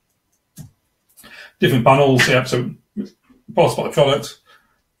 Different panels, yeah. So post about the product.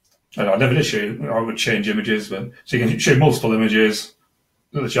 I never did show you. I would change images, but so you can show multiple images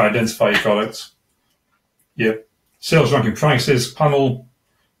that you identify your product. Yeah. Sales ranking prices panel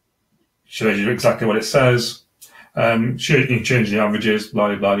shows you exactly what it says. Sure, you can change the averages,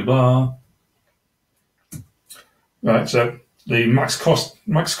 blah, blah, blah, blah. Right, so the max cost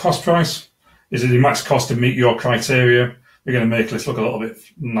price is the max cost to meet your criteria. We're going to make this look a little bit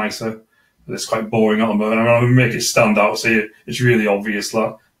nicer. It's quite boring at the moment. I'm going to make it stand out so it's really obvious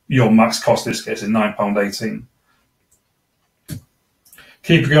that your max cost in this case is £9.18.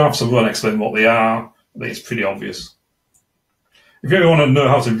 Keeper graphs, I won't explain what they are. I think it's pretty obvious. If you ever want to know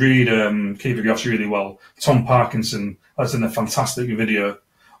how to read keeper graphs really well, Tom Parkinson has done a fantastic video.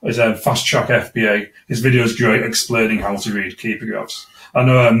 It's Fast Track FBA. His video is great explaining how to read keeper graphs. I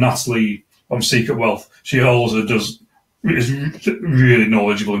know Natalie from Secret Wealth, she also is really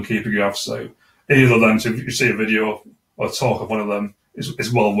knowledgeable in keeper graphs. So either of them, so if you see a video or talk of one of them,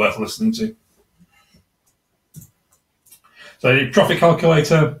 it's well worth listening to. So your profit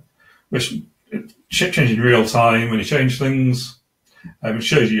calculator, which changes in real time when you change things. It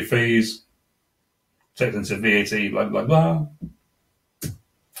shows you your fees, takes into VAT, blah, blah, blah.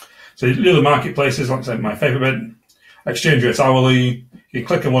 So the other marketplaces, like I said, my favourite bit, exchange rates hourly. You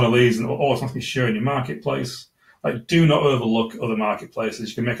click on one of these and it will automatically show in your marketplace. Like, do not overlook other marketplaces.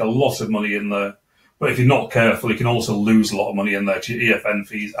 You can make a lot of money in there, but if you're not careful, you can also lose a lot of money in there because your EFN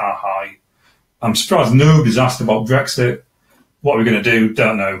fees are high. I'm surprised nobody's asked about Brexit. What are we going to do?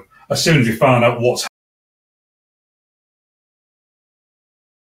 Don't know. As soon as we find out what's